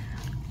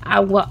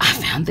 I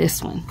found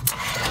this one.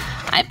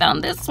 I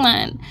found this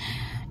one.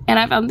 And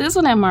I found this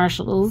one at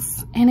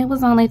Marshall's, and it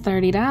was only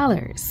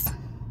 $30.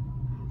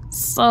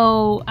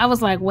 So I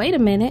was like, wait a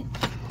minute.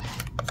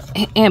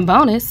 And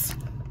bonus,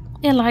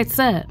 it lights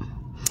up.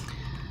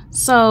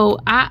 So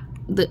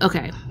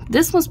okay,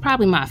 this one's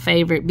probably my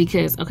favorite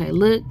because, okay,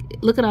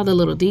 look at all the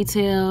little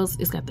details.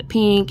 It's got the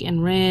pink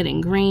and red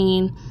and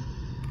green.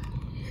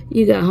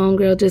 You got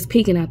homegirl just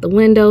peeking out the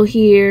window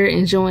here,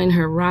 enjoying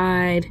her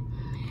ride.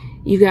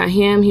 You got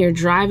him here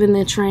driving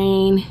the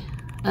train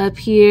up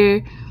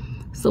here.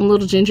 Some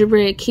little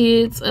gingerbread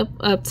kids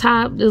up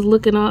top just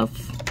looking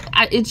off.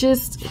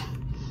 It's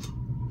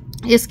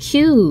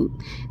cute.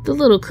 The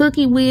little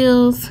cookie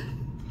wheels.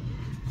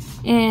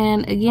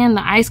 And again,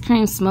 the ice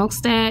cream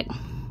smokestack.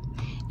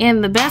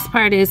 And the best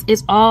part is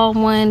it's all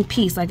one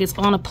piece. Like, it's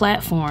on a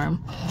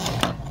platform.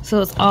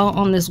 So it's all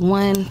on this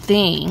one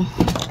thing,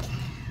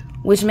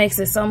 which makes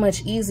it so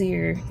much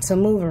easier to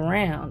move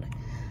around.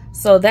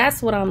 So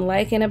that's what I'm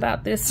liking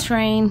about this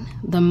train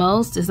the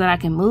most, is that I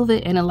can move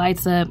it and it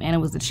lights up, and it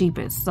was the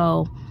cheapest.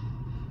 So,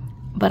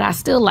 but I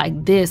still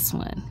like this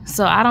one.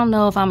 So I don't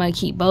know if I'm gonna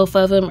keep both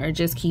of them or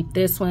just keep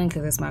this one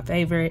because it's my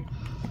favorite.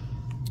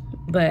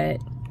 But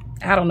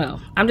I don't know.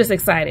 I'm just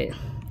excited.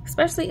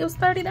 Especially, it was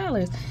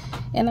 $30.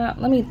 And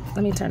let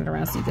me turn it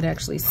around so you could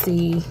actually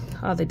see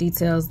all the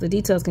details. The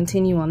details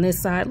continue on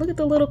this side. Look at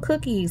the little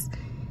cookies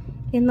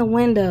in the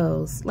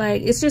windows.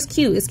 Like, it's just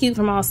cute. It's cute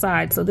from all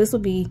sides. So this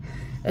would be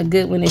a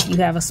good one if you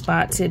have a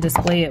spot to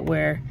display it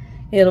where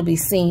it'll be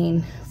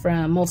seen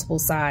from multiple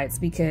sides,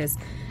 because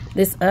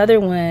this other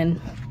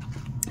one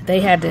they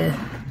had to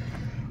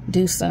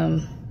do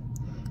some,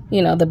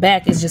 you know, the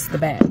back is just the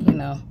back, you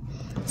know,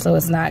 so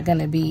it's not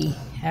gonna be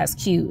as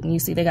cute. And you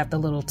see they got the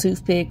little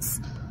toothpicks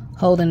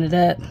holding it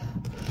up,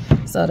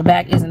 so the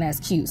back isn't as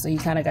cute. So you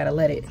kind of gotta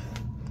let it,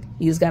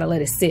 you just gotta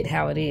let it sit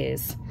how it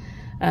is.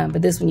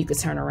 But this one you could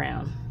turn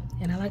around.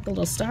 And I like the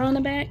little star on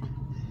the back.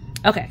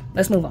 Okay,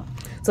 let's move on.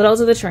 So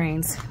those are the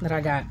trains that I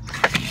got.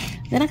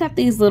 Then I got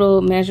these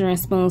little measuring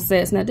spoon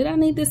sets. Now, did I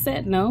need this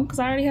set? No, because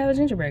I already have a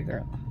gingerbread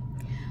girl.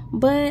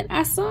 But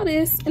I saw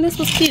this, and this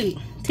was cute.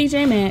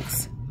 TJ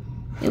Maxx.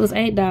 It was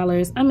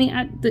 $8. I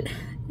mean,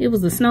 it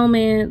was the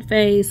snowman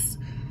face,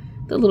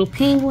 the little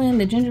penguin,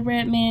 the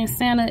gingerbread man,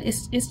 Santa.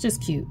 It's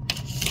just cute.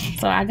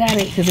 So I got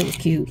it because it was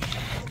cute.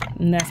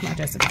 And that's my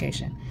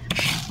justification.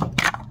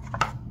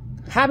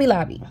 Hobby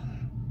Lobby.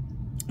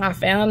 I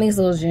found these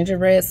little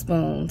gingerbread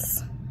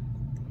spoons.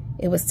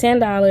 It was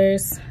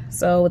 $10,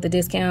 so with the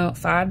discount,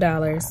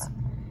 $5.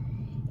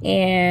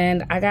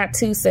 And I got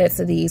 2 sets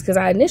of these because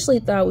I initially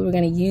thought we were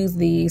going to use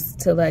these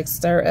to like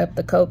stir up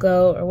the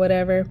cocoa or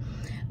whatever.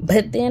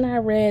 But then I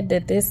read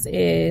that this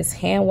is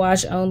hand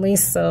wash only,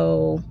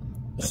 so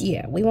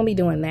yeah, we won't be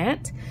doing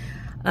that.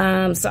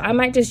 So I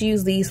might just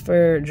use these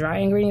for dry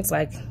ingredients,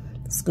 like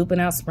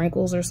scooping out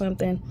sprinkles or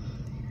something.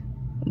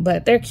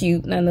 But they're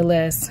cute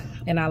nonetheless,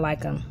 and I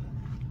like them.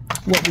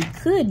 What we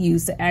could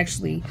use to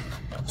actually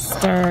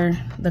stir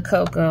the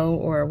cocoa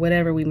or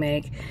whatever we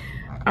make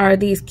are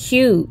these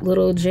cute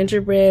little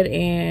gingerbread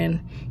and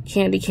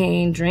candy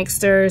cane drink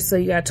stirs. So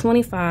you got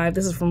 25,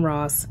 this is from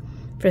Ross,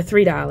 for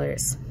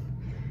 $3.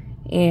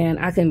 And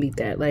I couldn't beat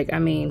that. Like, I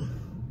mean,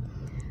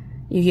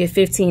 you get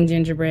 15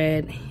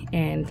 gingerbread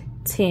and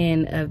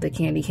 10 of the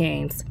candy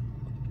canes.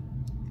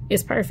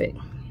 It's perfect.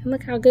 And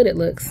look how good it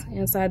looks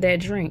inside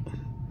that drink.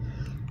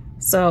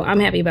 So I'm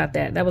happy about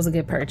that. That was a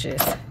good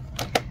purchase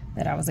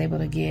that I was able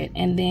to get.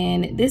 And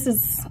then this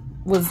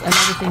was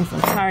another thing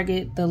from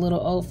Target, the little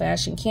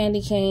old-fashioned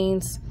candy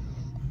canes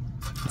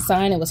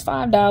sign. It was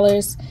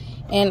 $5.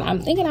 And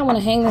I'm thinking I want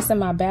to hang this in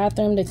my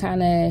bathroom to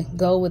kind of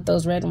go with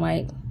those red and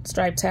white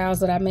striped towels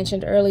that I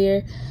mentioned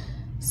earlier.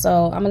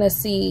 So I'm going to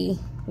see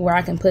where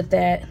I can put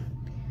that.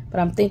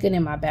 But I'm thinking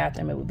in my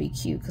bathroom it would be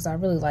cute because I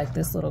really like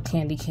this little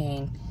candy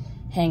cane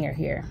hanger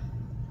here.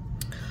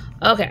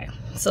 Okay,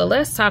 so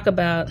let's talk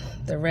about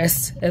the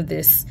rest of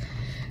this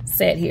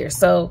set here.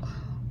 So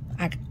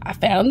I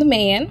found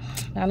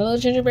found a little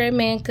gingerbread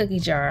man cookie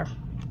jar.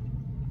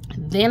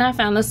 Then I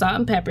found the salt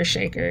and pepper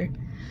shaker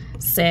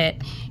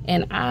set,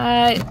 and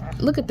I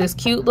look at this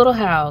cute little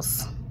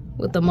house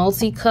with the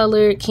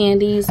multicolored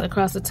candies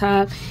across the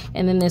top,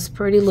 and then this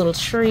pretty little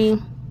tree,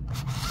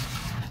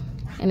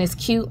 and it's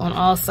cute on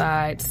all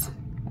sides.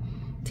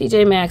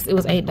 TJ Maxx, it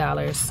was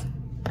 $8,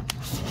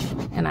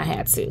 and I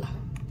had to.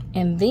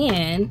 And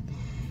then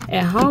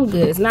at Home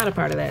Goods, not a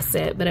part of that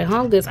set, but at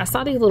Home Goods, I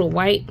saw these little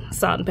white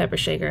salt and pepper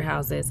shaker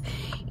houses.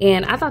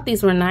 And I thought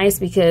these were nice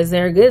because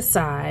they're a good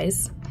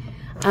size,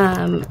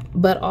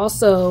 but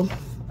also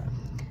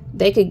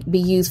they could be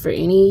used for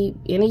any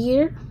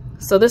year.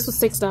 So this was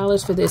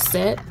 $6 for this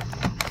set.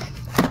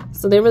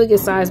 So they're really good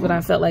size, but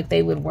I felt like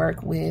they would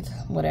work with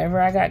whatever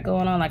I got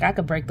going on. Like I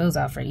could break those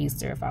out for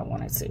Easter if I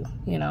wanted to,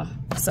 you know.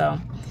 So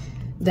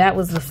that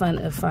was the fun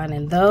of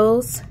finding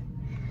those.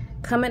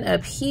 Coming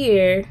up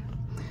here,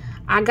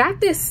 I got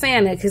this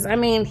Santa because, I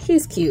mean,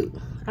 he's cute.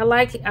 I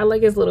like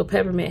his little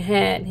peppermint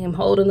hat, him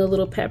holding the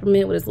little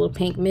peppermint with his little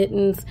pink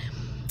mittens.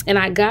 And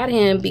I got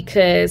him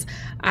because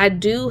I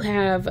do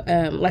have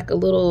like a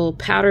little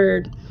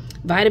powdered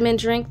vitamin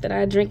drink that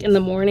I drink in the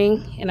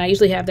morning, and I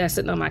usually have that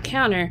sitting on my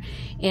counter,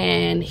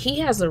 and he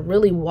has a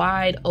really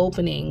wide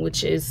opening,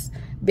 which is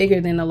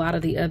bigger than a lot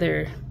of the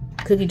other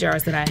cookie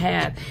jars that I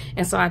have.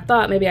 And so I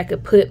thought maybe I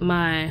could put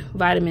my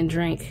vitamin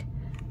drink,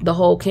 the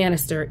whole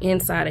canister,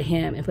 inside of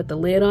him and put the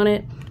lid on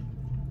it.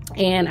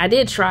 And I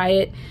did try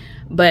it,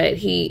 but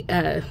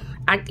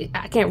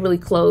I can't really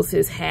close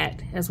his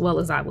hat as well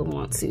as I would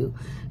want to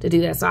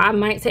do that. So I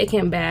might take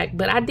him back,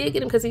 but I did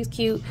get him because he's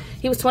cute.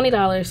 He was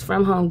 $20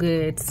 from Home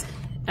Goods.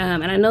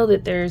 And I know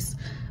that there's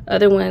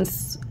other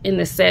ones in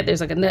the set.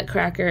 There's like a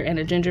nutcracker and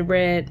a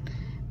gingerbread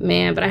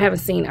man, but I haven't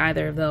seen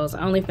either of those.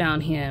 I only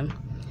found him.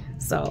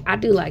 So I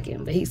do like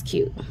him, but he's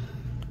cute.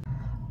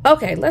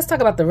 Okay, let's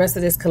talk about the rest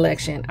of this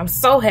collection. I'm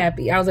so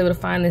happy I was able to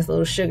find this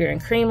little sugar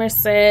and creamer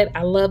set.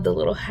 I love the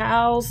little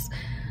house.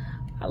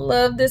 I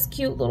love this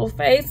cute little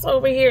face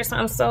over here.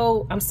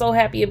 So I'm so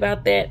happy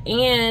about that.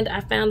 And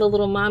I found the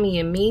little Mommy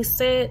and Me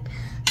set.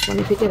 Let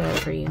me pick it up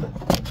for you.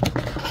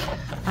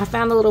 I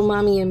found the little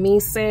Mommy and Me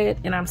set,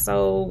 and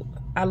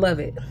I love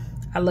it.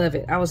 I love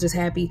it. I was just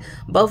happy.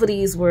 Both of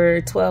these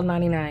were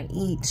 $12.99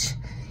 each.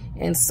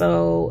 And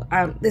so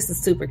this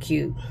is super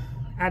cute.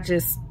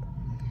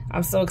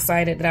 I'm so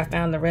excited that I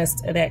found the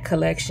rest of that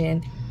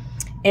collection.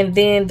 And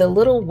then the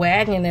little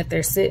wagon that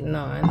they're sitting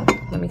on,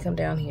 let me come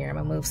down here. I'm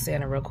gonna move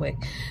Santa real quick.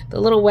 The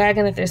little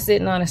wagon that they're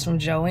sitting on is from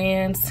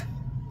Joann's.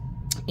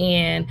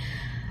 And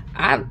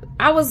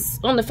I was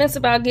on the fence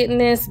about getting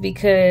this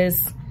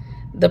because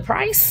the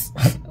price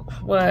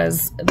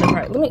was the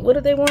price. What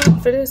did they want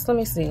for this? Let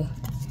me see.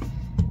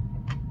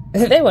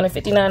 They wanted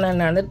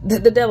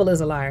 $59.99. The devil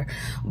is a liar.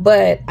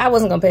 But I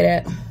wasn't gonna pay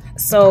that.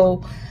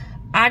 So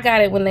I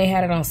got it when they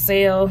had it on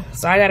sale.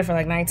 So I got it for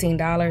like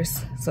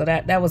 $19. So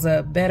that was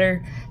a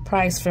better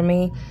price for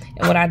me.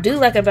 And what I do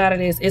like about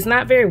it is it's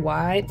not very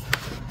wide.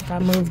 If I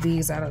move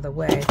these out of the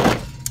way,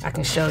 I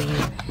can show you.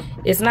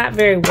 It's not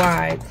very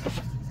wide.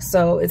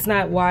 So it's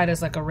not wide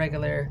as like a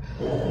regular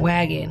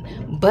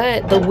wagon,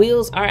 but the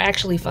wheels are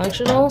actually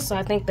functional. So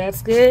I think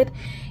that's good.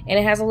 And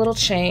it has a little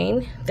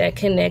chain that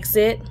connects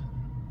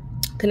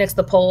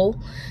the pole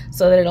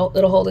so that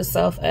it'll hold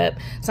itself up.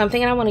 So I'm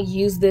thinking I want to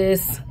use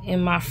this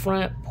in my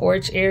front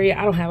porch area.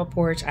 I don't have a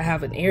porch. I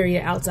have an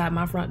area outside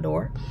my front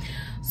door.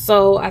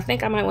 So I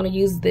think I might want to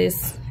use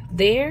this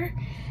there.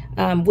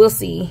 We'll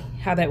see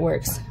how that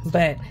works.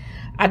 But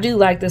I do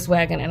like this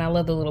wagon, and I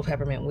love the little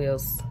peppermint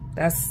wheels.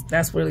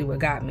 That's really what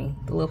got me,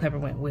 the little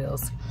peppermint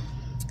wheels.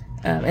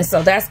 And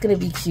so that's gonna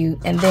be cute.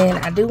 And then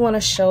I do want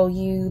to show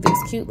you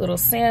this cute little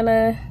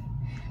Santa.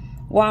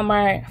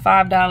 Walmart,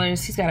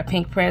 $5. He's got a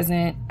pink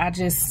present. I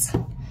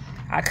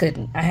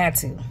couldn't. I had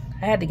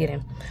to get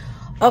him.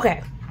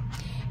 Okay.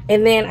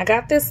 And then I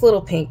got this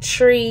little pink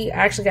tree.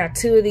 I actually got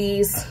 2 of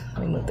these.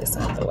 Let me move this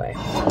out of the way.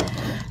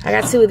 I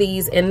got 2 of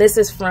these, and this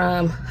is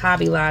from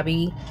Hobby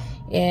Lobby.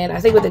 And I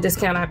think with the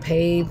discount, I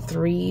paid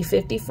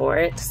 $3.50 for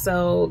it.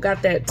 So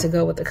got that to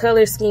go with the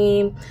color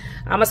scheme.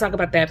 I'm gonna talk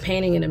about that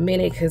painting in a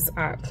minute because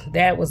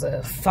that was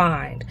a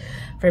find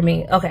for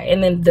me. Okay,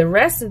 and then the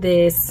rest of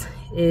this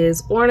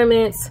is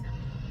ornaments.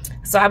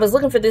 So I was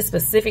looking for this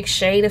specific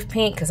shade of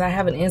pink because I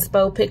have an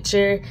inspo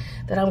picture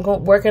that I'm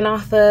working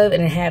off of,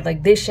 and it had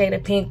like this shade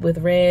of pink with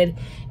red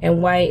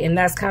and white, and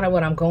that's kind of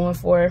what I'm going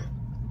for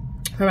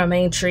my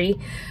main tree.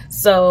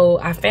 So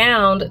I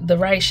found the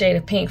right shade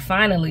of pink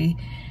finally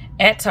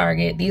at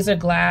Target. These are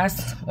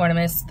glass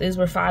ornaments. These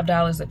were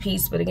 $5 a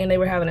piece, but again, they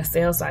were having a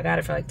sale, so I got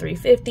it for like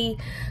 $3.50.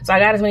 So I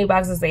got as many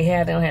boxes as they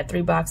had. They only had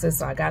 3 boxes,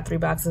 so I got 3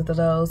 boxes of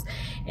those.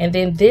 And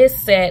then this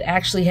set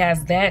actually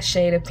has that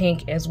shade of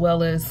pink as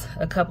well as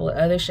a couple of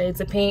other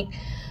shades of pink.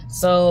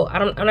 So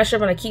I'm not sure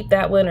if I'm gonna keep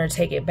that one or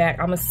take it back.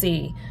 I'm gonna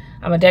see.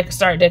 I'm gonna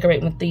start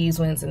decorating with these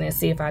ones and then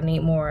see if I need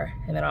more,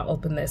 and then I'll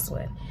open this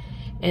one.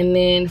 And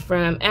then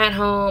from At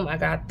Home, I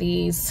got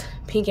these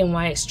pink and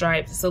white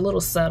stripes. It's a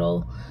little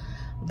subtle,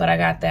 but I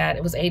got that.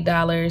 It was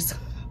 $8.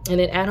 And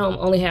then At Home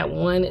only had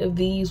 1 of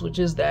these, which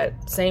is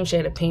that same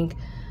shade of pink.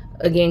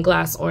 Again,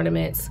 glass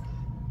ornaments.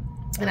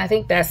 And I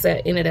think that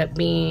set ended up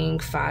being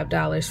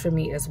 $5 for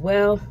me as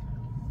well.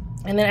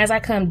 And then as I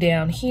come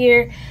down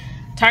here,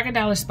 Target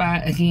Dollar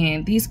Spot,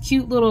 again, these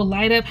cute little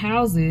light up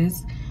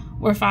houses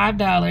were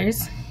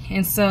 $5.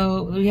 And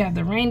so we have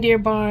the reindeer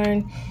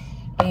barn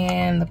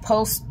and the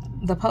post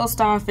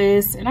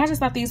office, and I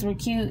just thought these were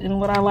cute. And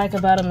what I like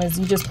about them is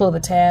you just pull the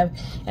tab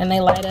and they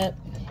light up.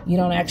 You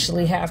don't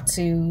actually have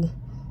to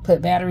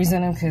put batteries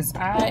in them because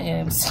I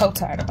am so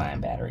tired of buying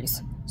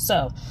batteries.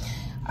 So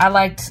I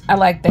like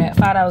that.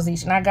 $5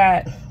 each, and I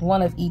got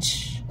 1 of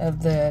each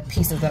of the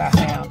pieces that I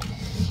found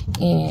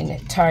in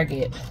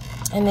Target.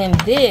 And then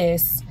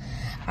this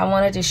I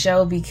wanted to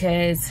show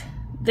because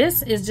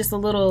this is just a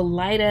little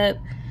light up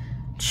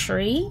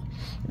tree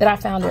that I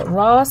found at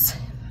Ross.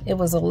 It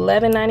was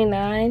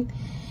 $11.99,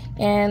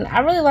 and I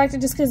really liked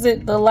it just because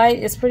the light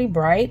is pretty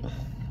bright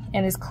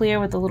and it's clear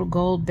with a little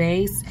gold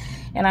base.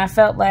 And I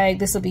felt like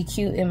this would be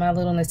cute in my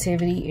little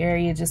nativity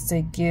area just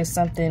to give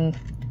something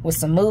with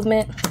some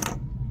movement.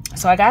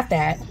 So I got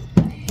that.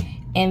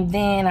 And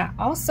then I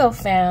also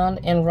found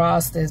in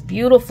Ross this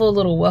beautiful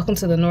little Welcome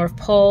to the North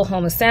Pole,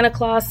 Home of Santa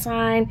Claus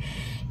sign.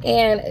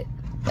 And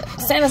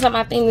Santa's not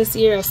my thing this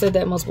year. I've said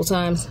that multiple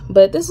times,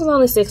 but this was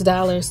only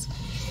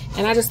 $6.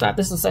 And I just thought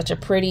this was such a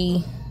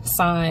pretty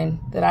sign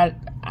that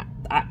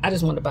I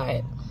just wanted to buy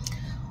it.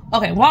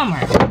 Okay,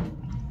 Walmart.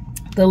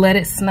 The Let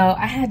It Snow.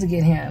 I had to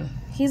get him.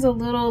 He's a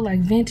little like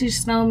vintage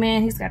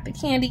snowman. He's got the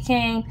candy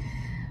cane.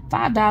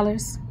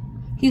 $5.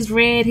 He's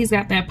red. He's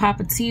got that pop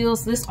of teal.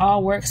 So this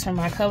all works for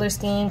my color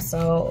scheme.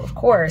 So of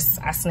course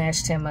I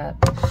snatched him up.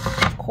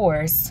 Of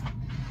course.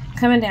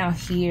 Coming down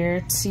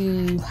here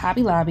to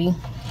Hobby Lobby,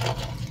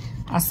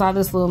 I saw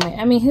this little man.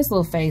 I mean, his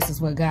little face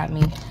is what got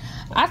me.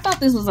 I thought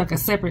this was like a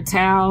separate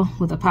towel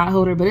with a pot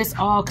holder, but it's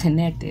all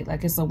connected.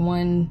 Like it's a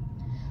one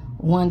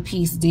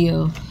piece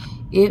deal.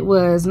 It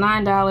was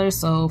 $9,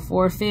 so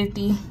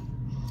 $4.50.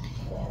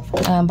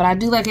 But I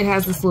do like it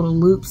has this little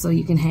loop so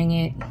you can hang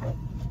it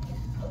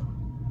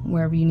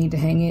wherever you need to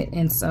hang it.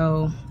 And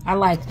so I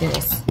like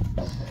this.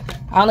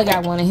 I only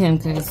got 1 of him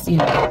because, you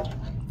know,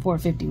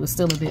 $4.50 was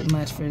still a bit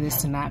much for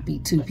this to not be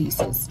 2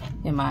 pieces,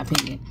 in my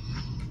opinion.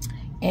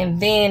 And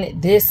then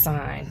this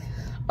sign.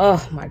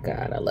 Oh my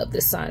God, I love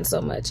this sign so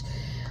much.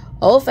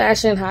 Old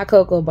fashioned hot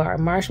cocoa bar,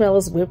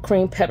 marshmallows, whipped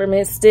cream,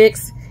 peppermint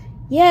sticks.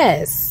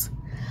 Yes.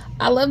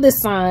 I love this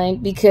sign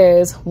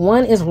because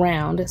 1 is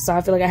round, so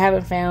I feel like I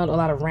haven't found a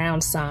lot of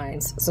round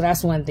signs, so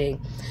that's one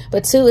thing.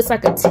 But 2, it's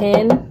like a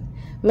tin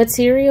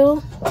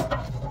material.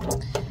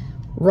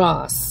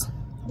 Ross.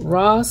 I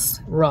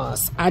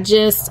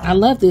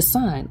love this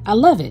sign. I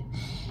love it.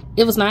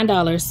 It was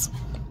 $9.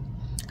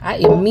 I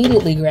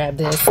immediately grabbed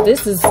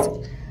this.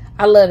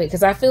 I love it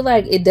because I feel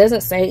like it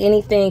doesn't say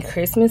anything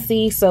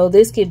Christmassy. So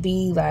this could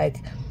be like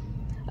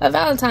a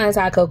Valentine's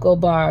hot cocoa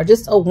bar, or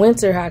just a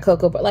winter hot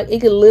cocoa bar. Like, it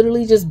could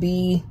literally just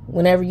be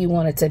whenever you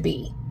want it to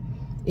be.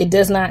 It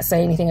does not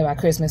say anything about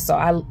Christmas, so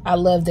I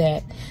love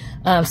that.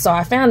 So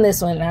I found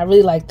this one, and I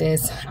really like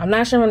this. I'm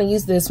not sure I'm going to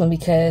use this one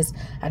because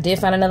I did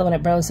find another one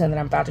at Burlington that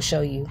I'm about to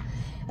show you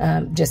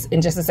just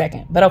in just a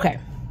second. But okay,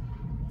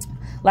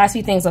 last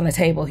few things on the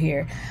table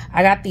here.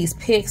 I got these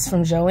picks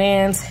from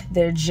Joann's.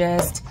 They're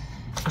just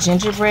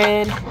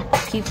gingerbread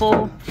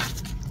people.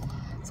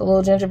 It's a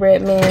little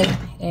gingerbread men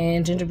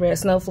and gingerbread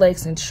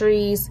snowflakes and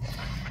trees.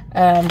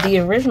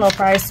 The original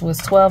price was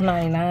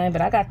 $12.99,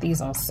 but I got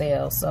these on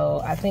sale,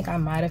 so I think I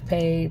might have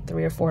paid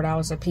 $3 or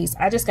 $4 a piece.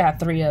 I just got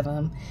 3 of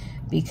them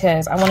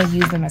because I want to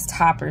use them as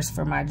toppers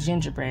for my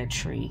gingerbread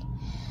tree.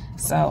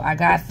 So I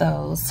got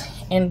those.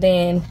 And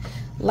then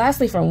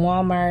lastly from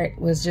Walmart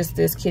was just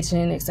this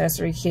kitchen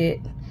accessory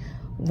kit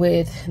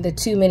with the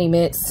 2 mini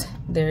mitts.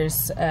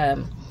 There's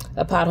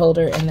a pot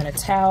holder and then a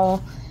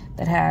towel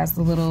that has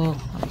the little,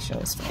 let me show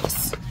his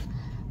face,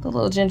 the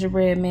little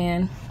gingerbread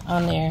man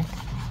on there.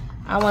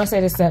 I want to say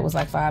this set was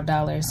like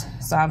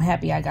 $5, so I'm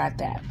happy I got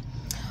that.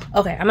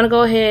 Okay, I'm going to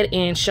go ahead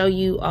and show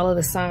you all of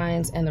the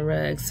signs and the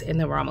rugs, and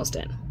then we're almost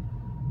done.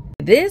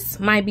 This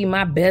might be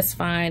my best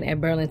find at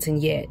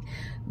Burlington yet.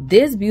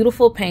 This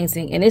beautiful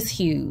painting, and it's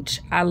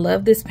huge. I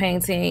love this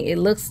painting. It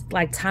looks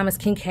like Thomas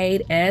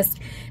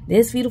Kinkade-esque.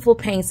 This beautiful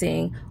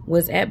painting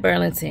was at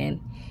Burlington,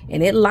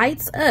 and it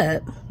lights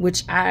up,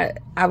 which I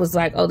was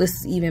like, oh, this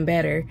is even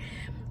better.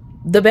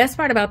 The best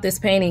part about this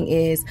painting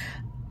is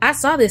I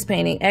saw this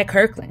painting at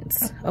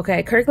Kirkland's.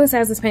 Okay, Kirkland's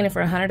has this painting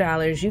for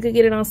 $100. You could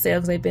get it on sale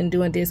because they've been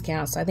doing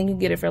discounts. So I think you can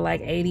get it for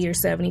like $80 or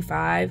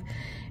 $75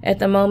 at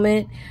the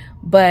moment.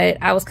 But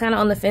I was kind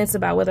of on the fence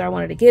about whether I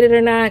wanted to get it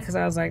or not because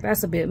I was like,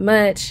 that's a bit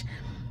much.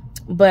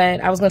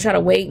 But I was going to try to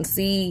wait and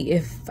see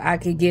if I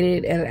could get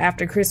it at an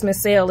after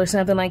Christmas sale or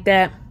something like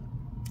that.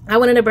 I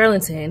went into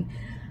Burlington.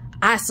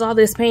 I saw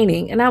this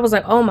painting and I was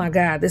like, oh my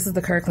God, this is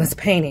the Kirkland's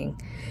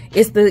painting.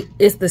 It's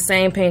the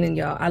same painting,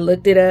 y'all. I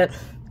looked it up.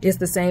 It's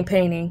the same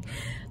painting.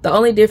 The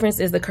only difference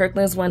is the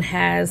Kirkland's one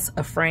has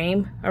a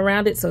frame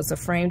around it, so it's a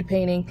framed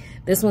painting.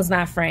 This one's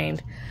not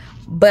framed.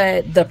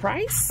 But the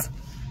price,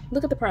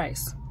 look at the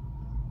price.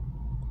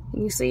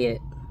 Can you see it?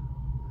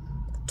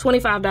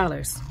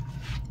 $25.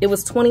 It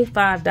was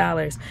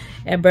 $25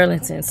 at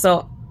Burlington.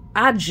 So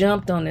I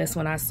jumped on this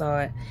when I saw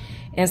it.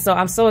 And so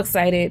I'm so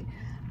excited.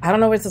 I don't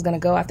know where this is going to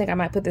go. I think I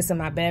might put this in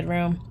my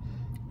bedroom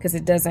because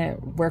it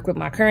doesn't work with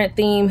my current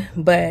theme,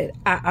 but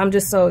I'm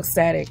just so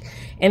ecstatic.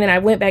 And then I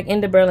went back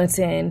into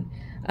Burlington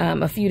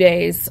a few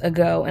days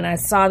ago and I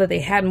saw that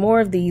they had more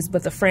of these,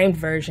 but the framed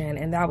version,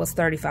 and that was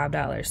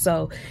 $35.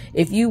 So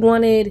if you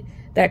wanted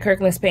that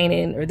Kirkland's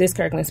painting or this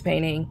Kirkland's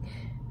painting,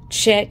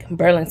 check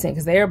Burlington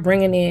because they are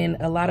bringing in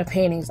a lot of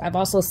paintings. I've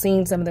also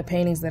seen some of the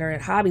paintings that are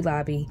at Hobby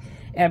Lobby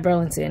at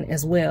Burlington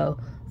as well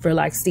for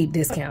like steep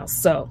discounts.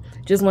 So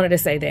just wanted to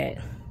say that.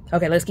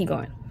 Okay, let's keep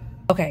going.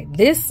 Okay,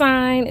 this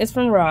sign is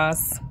from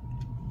Ross.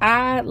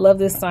 I love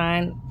this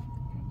sign.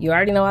 You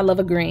already know I love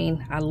a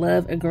green. I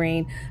love a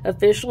green.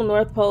 Official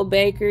North Pole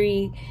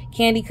Bakery,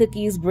 candy,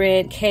 cookies,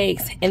 bread,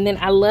 cakes. And then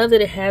I love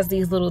that it has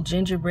these little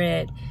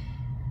gingerbread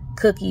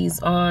cookies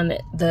on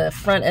the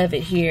front of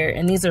it here.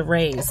 And these are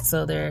raised,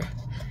 so they're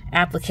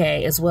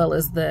applique as well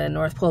as the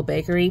North Pole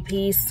Bakery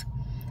piece.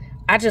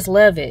 I just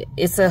love it.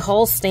 It's a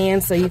whole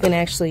stand, so you can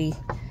actually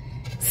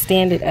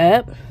stand it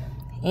up.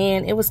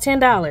 And it was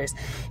 $10.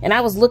 And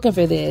I was looking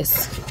for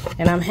this,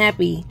 and I'm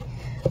happy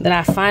that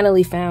I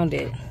finally found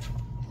it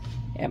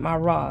at my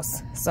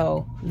Ross.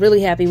 So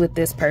really happy with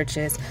this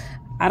purchase.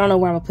 I don't know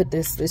where I'm gonna put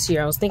this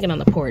year. I was thinking on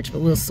the porch,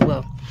 but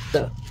well,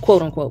 the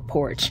quote unquote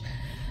porch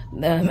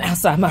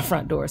outside my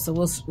front door. So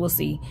we'll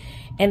see.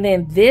 And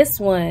then this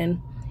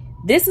one,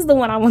 this is the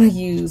one I want to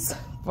use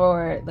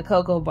for the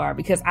cocoa bar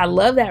because I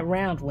love that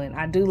round one.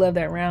 I do love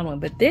that round one,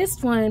 but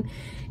this one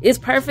is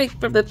perfect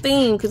for the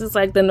theme because it's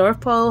like the North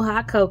Pole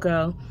hot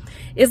cocoa.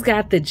 It's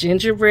got the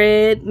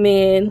gingerbread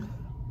men,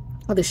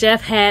 the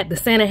chef hat, the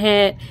Santa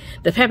hat,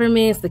 the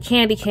peppermints, the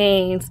candy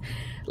canes,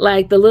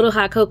 like the little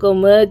hot cocoa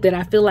mug that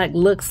I feel like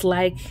looks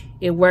like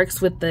it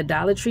works with the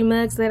Dollar Tree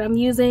mugs that I'm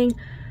using.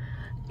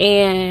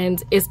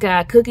 And it's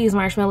got cookies,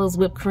 marshmallows,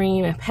 whipped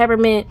cream, and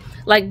peppermint.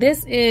 Like,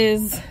 this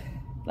is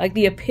like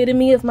the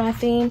epitome of my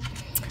theme.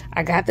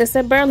 I got this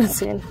at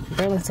Burlington.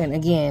 Burlington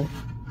again,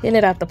 hitting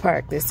it out the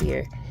park this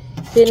year.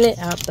 Hitting it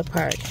out the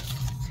park.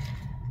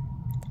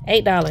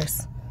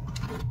 $8.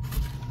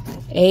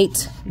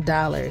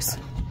 $8.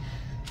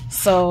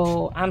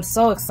 So I'm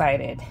so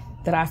excited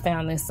that I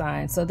found this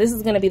sign. So this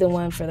is going to be the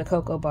one for the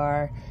cocoa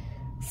bar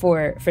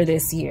for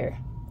this year.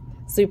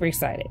 Super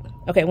excited.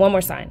 Okay, one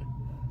more sign.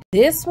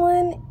 This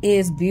one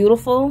is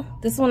beautiful.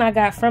 This one I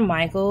got from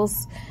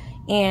Michael's.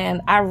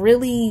 And I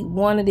really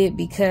wanted it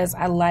because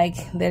I like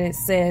that it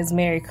says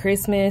Merry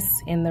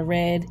Christmas in the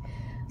red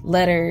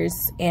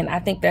letters. And I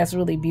think that's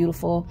really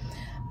beautiful.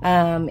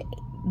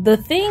 The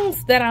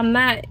things that I'm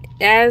not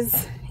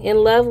as in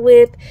love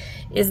with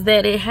is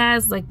that it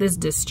has like this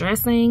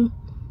distressing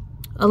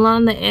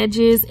along the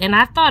edges. And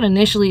I thought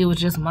initially it was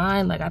just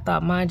mine. Like I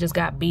thought mine just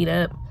got beat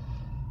up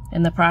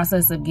in the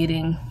process of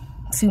getting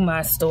to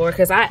my store,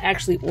 because I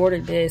actually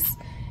ordered this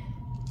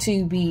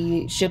to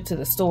be shipped to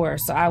the store.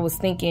 So I was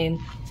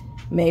thinking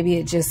maybe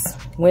it just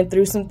went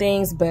through some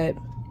things, but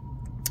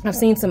I've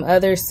seen some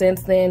others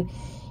since then,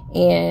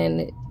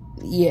 and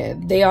yeah,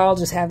 they all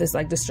just have this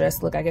like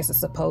distressed look. I guess it's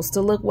supposed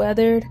to look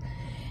weathered,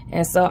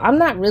 and so I'm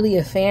not really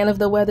a fan of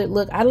the weathered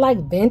look. I like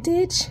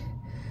vintage,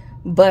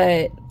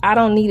 but I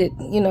don't need it,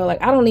 you know,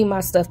 like I don't need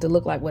my stuff to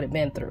look like what it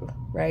been through,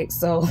 right?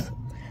 So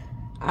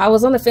I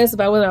was on the fence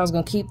about whether I was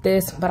gonna keep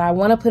this, but I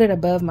want to put it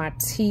above my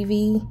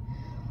TV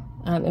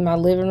in my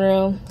living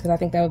room, because I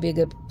think that would be a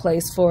good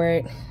place for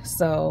it.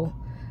 So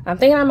I'm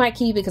thinking I might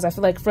keep it, because I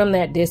feel like from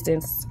that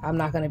distance, I'm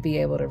not going to be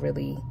able to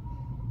really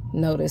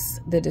notice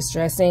the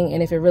distressing.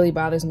 And if it really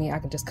bothers me, I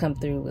can just come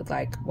through with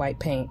like white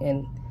paint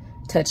and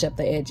touch up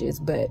the edges.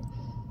 But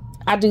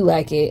I do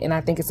like it, and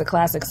I think it's a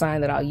classic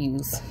sign that I'll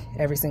use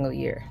every single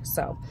year.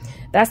 So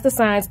that's the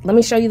signs. Let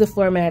me show you the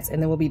floor mats,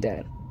 and then we'll be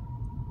done.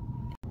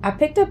 I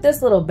picked up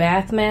this little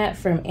bath mat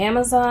from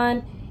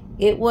Amazon.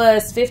 It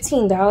was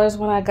 $15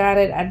 when I got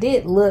it. I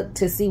did look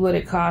to see what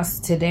it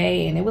cost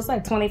today, and it was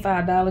like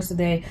 $25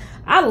 today.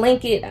 I'll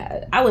link it.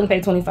 I wouldn't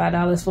pay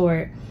 $25 for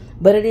it,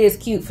 but it is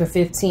cute for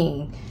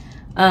 $15.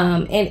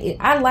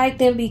 I like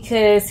them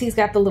because he's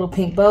got the little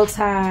pink bow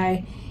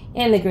tie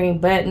and the green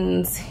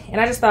buttons,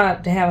 and I just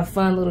thought to have a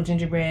fun little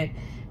gingerbread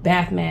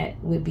bath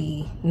mat would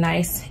be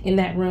nice in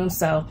that room.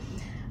 So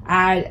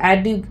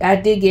I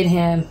did get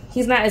him.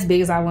 He's not as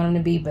big as I want him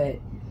to be, but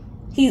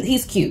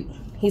he's cute.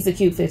 He's a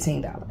cute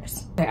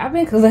 $15. I've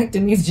been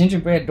collecting these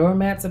gingerbread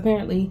doormats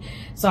apparently.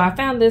 So I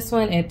found this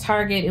one at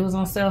Target. It was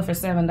on sale for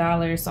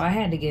 $7. So I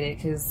had to get it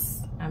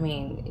because, I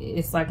mean,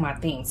 it's like my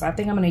thing. So I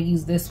think I'm going to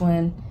use this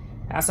one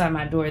outside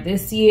my door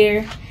this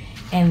year.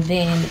 And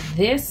then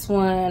this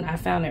one I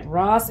found at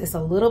Ross. It's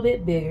a little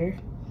bit bigger.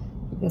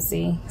 You can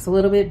see it's a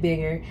little bit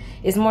bigger.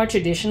 It's more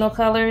traditional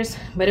colors,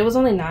 but it was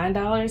only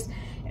 $9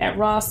 at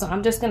Ross. So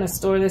I'm just going to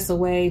store this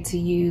away to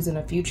use in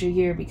a future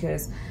year,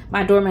 because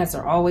my doormats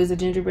are always a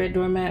gingerbread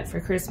doormat for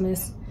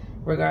Christmas.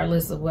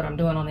 Regardless of what I'm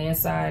doing on the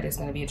inside, it's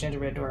going to be a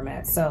gingerbread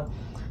doormat. So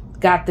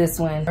got this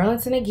one.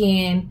 Burlington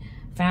again.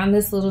 Found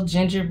this little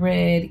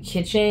gingerbread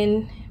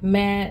kitchen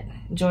mat,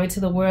 Joy to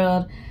the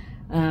World.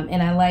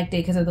 And I liked it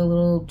because of the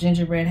little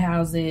gingerbread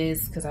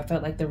houses, because I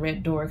felt like the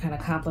red door kind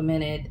of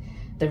complemented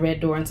the red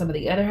door in some of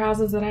the other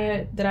houses that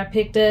I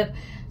picked up.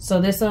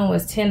 So this one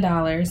was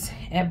 $10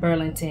 at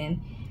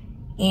Burlington.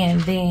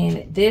 And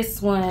then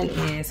this one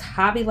is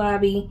Hobby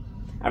Lobby.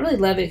 I really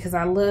love it because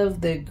I love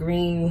the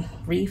green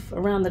wreath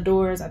around the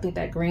doors. I think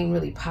that green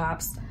really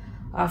pops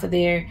off of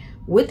there.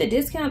 With the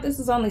discount, this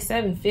is only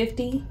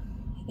 $7.50.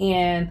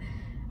 And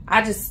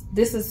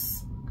this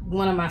is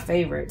one of my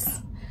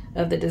favorites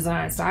of the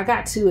design. So I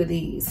got 2 of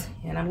these,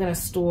 and I'm going to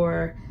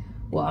store,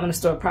 well, I'm going to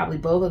store probably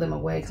both of them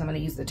away because I'm going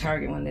to use the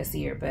Target one this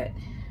year, but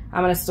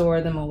I'm going to store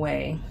them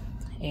away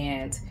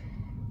and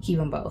keep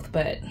them both.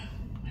 But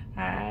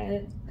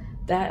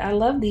I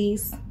love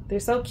these. They're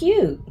so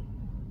cute.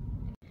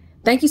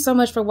 Thank you so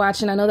much for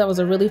watching. I know that was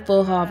a really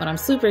full haul, but I'm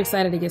super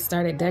excited to get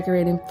started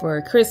decorating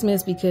for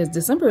Christmas because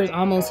December is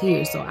almost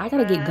here. So I got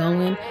to get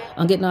going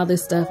on getting all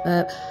this stuff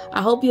up.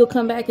 I hope you'll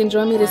come back and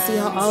join me to see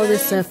how all of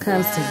this stuff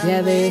comes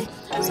together.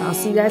 So I'll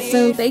see you guys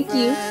soon. Thank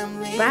you.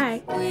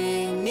 Bye. For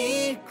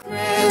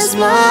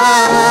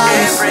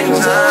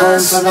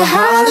the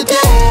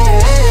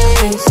holiday.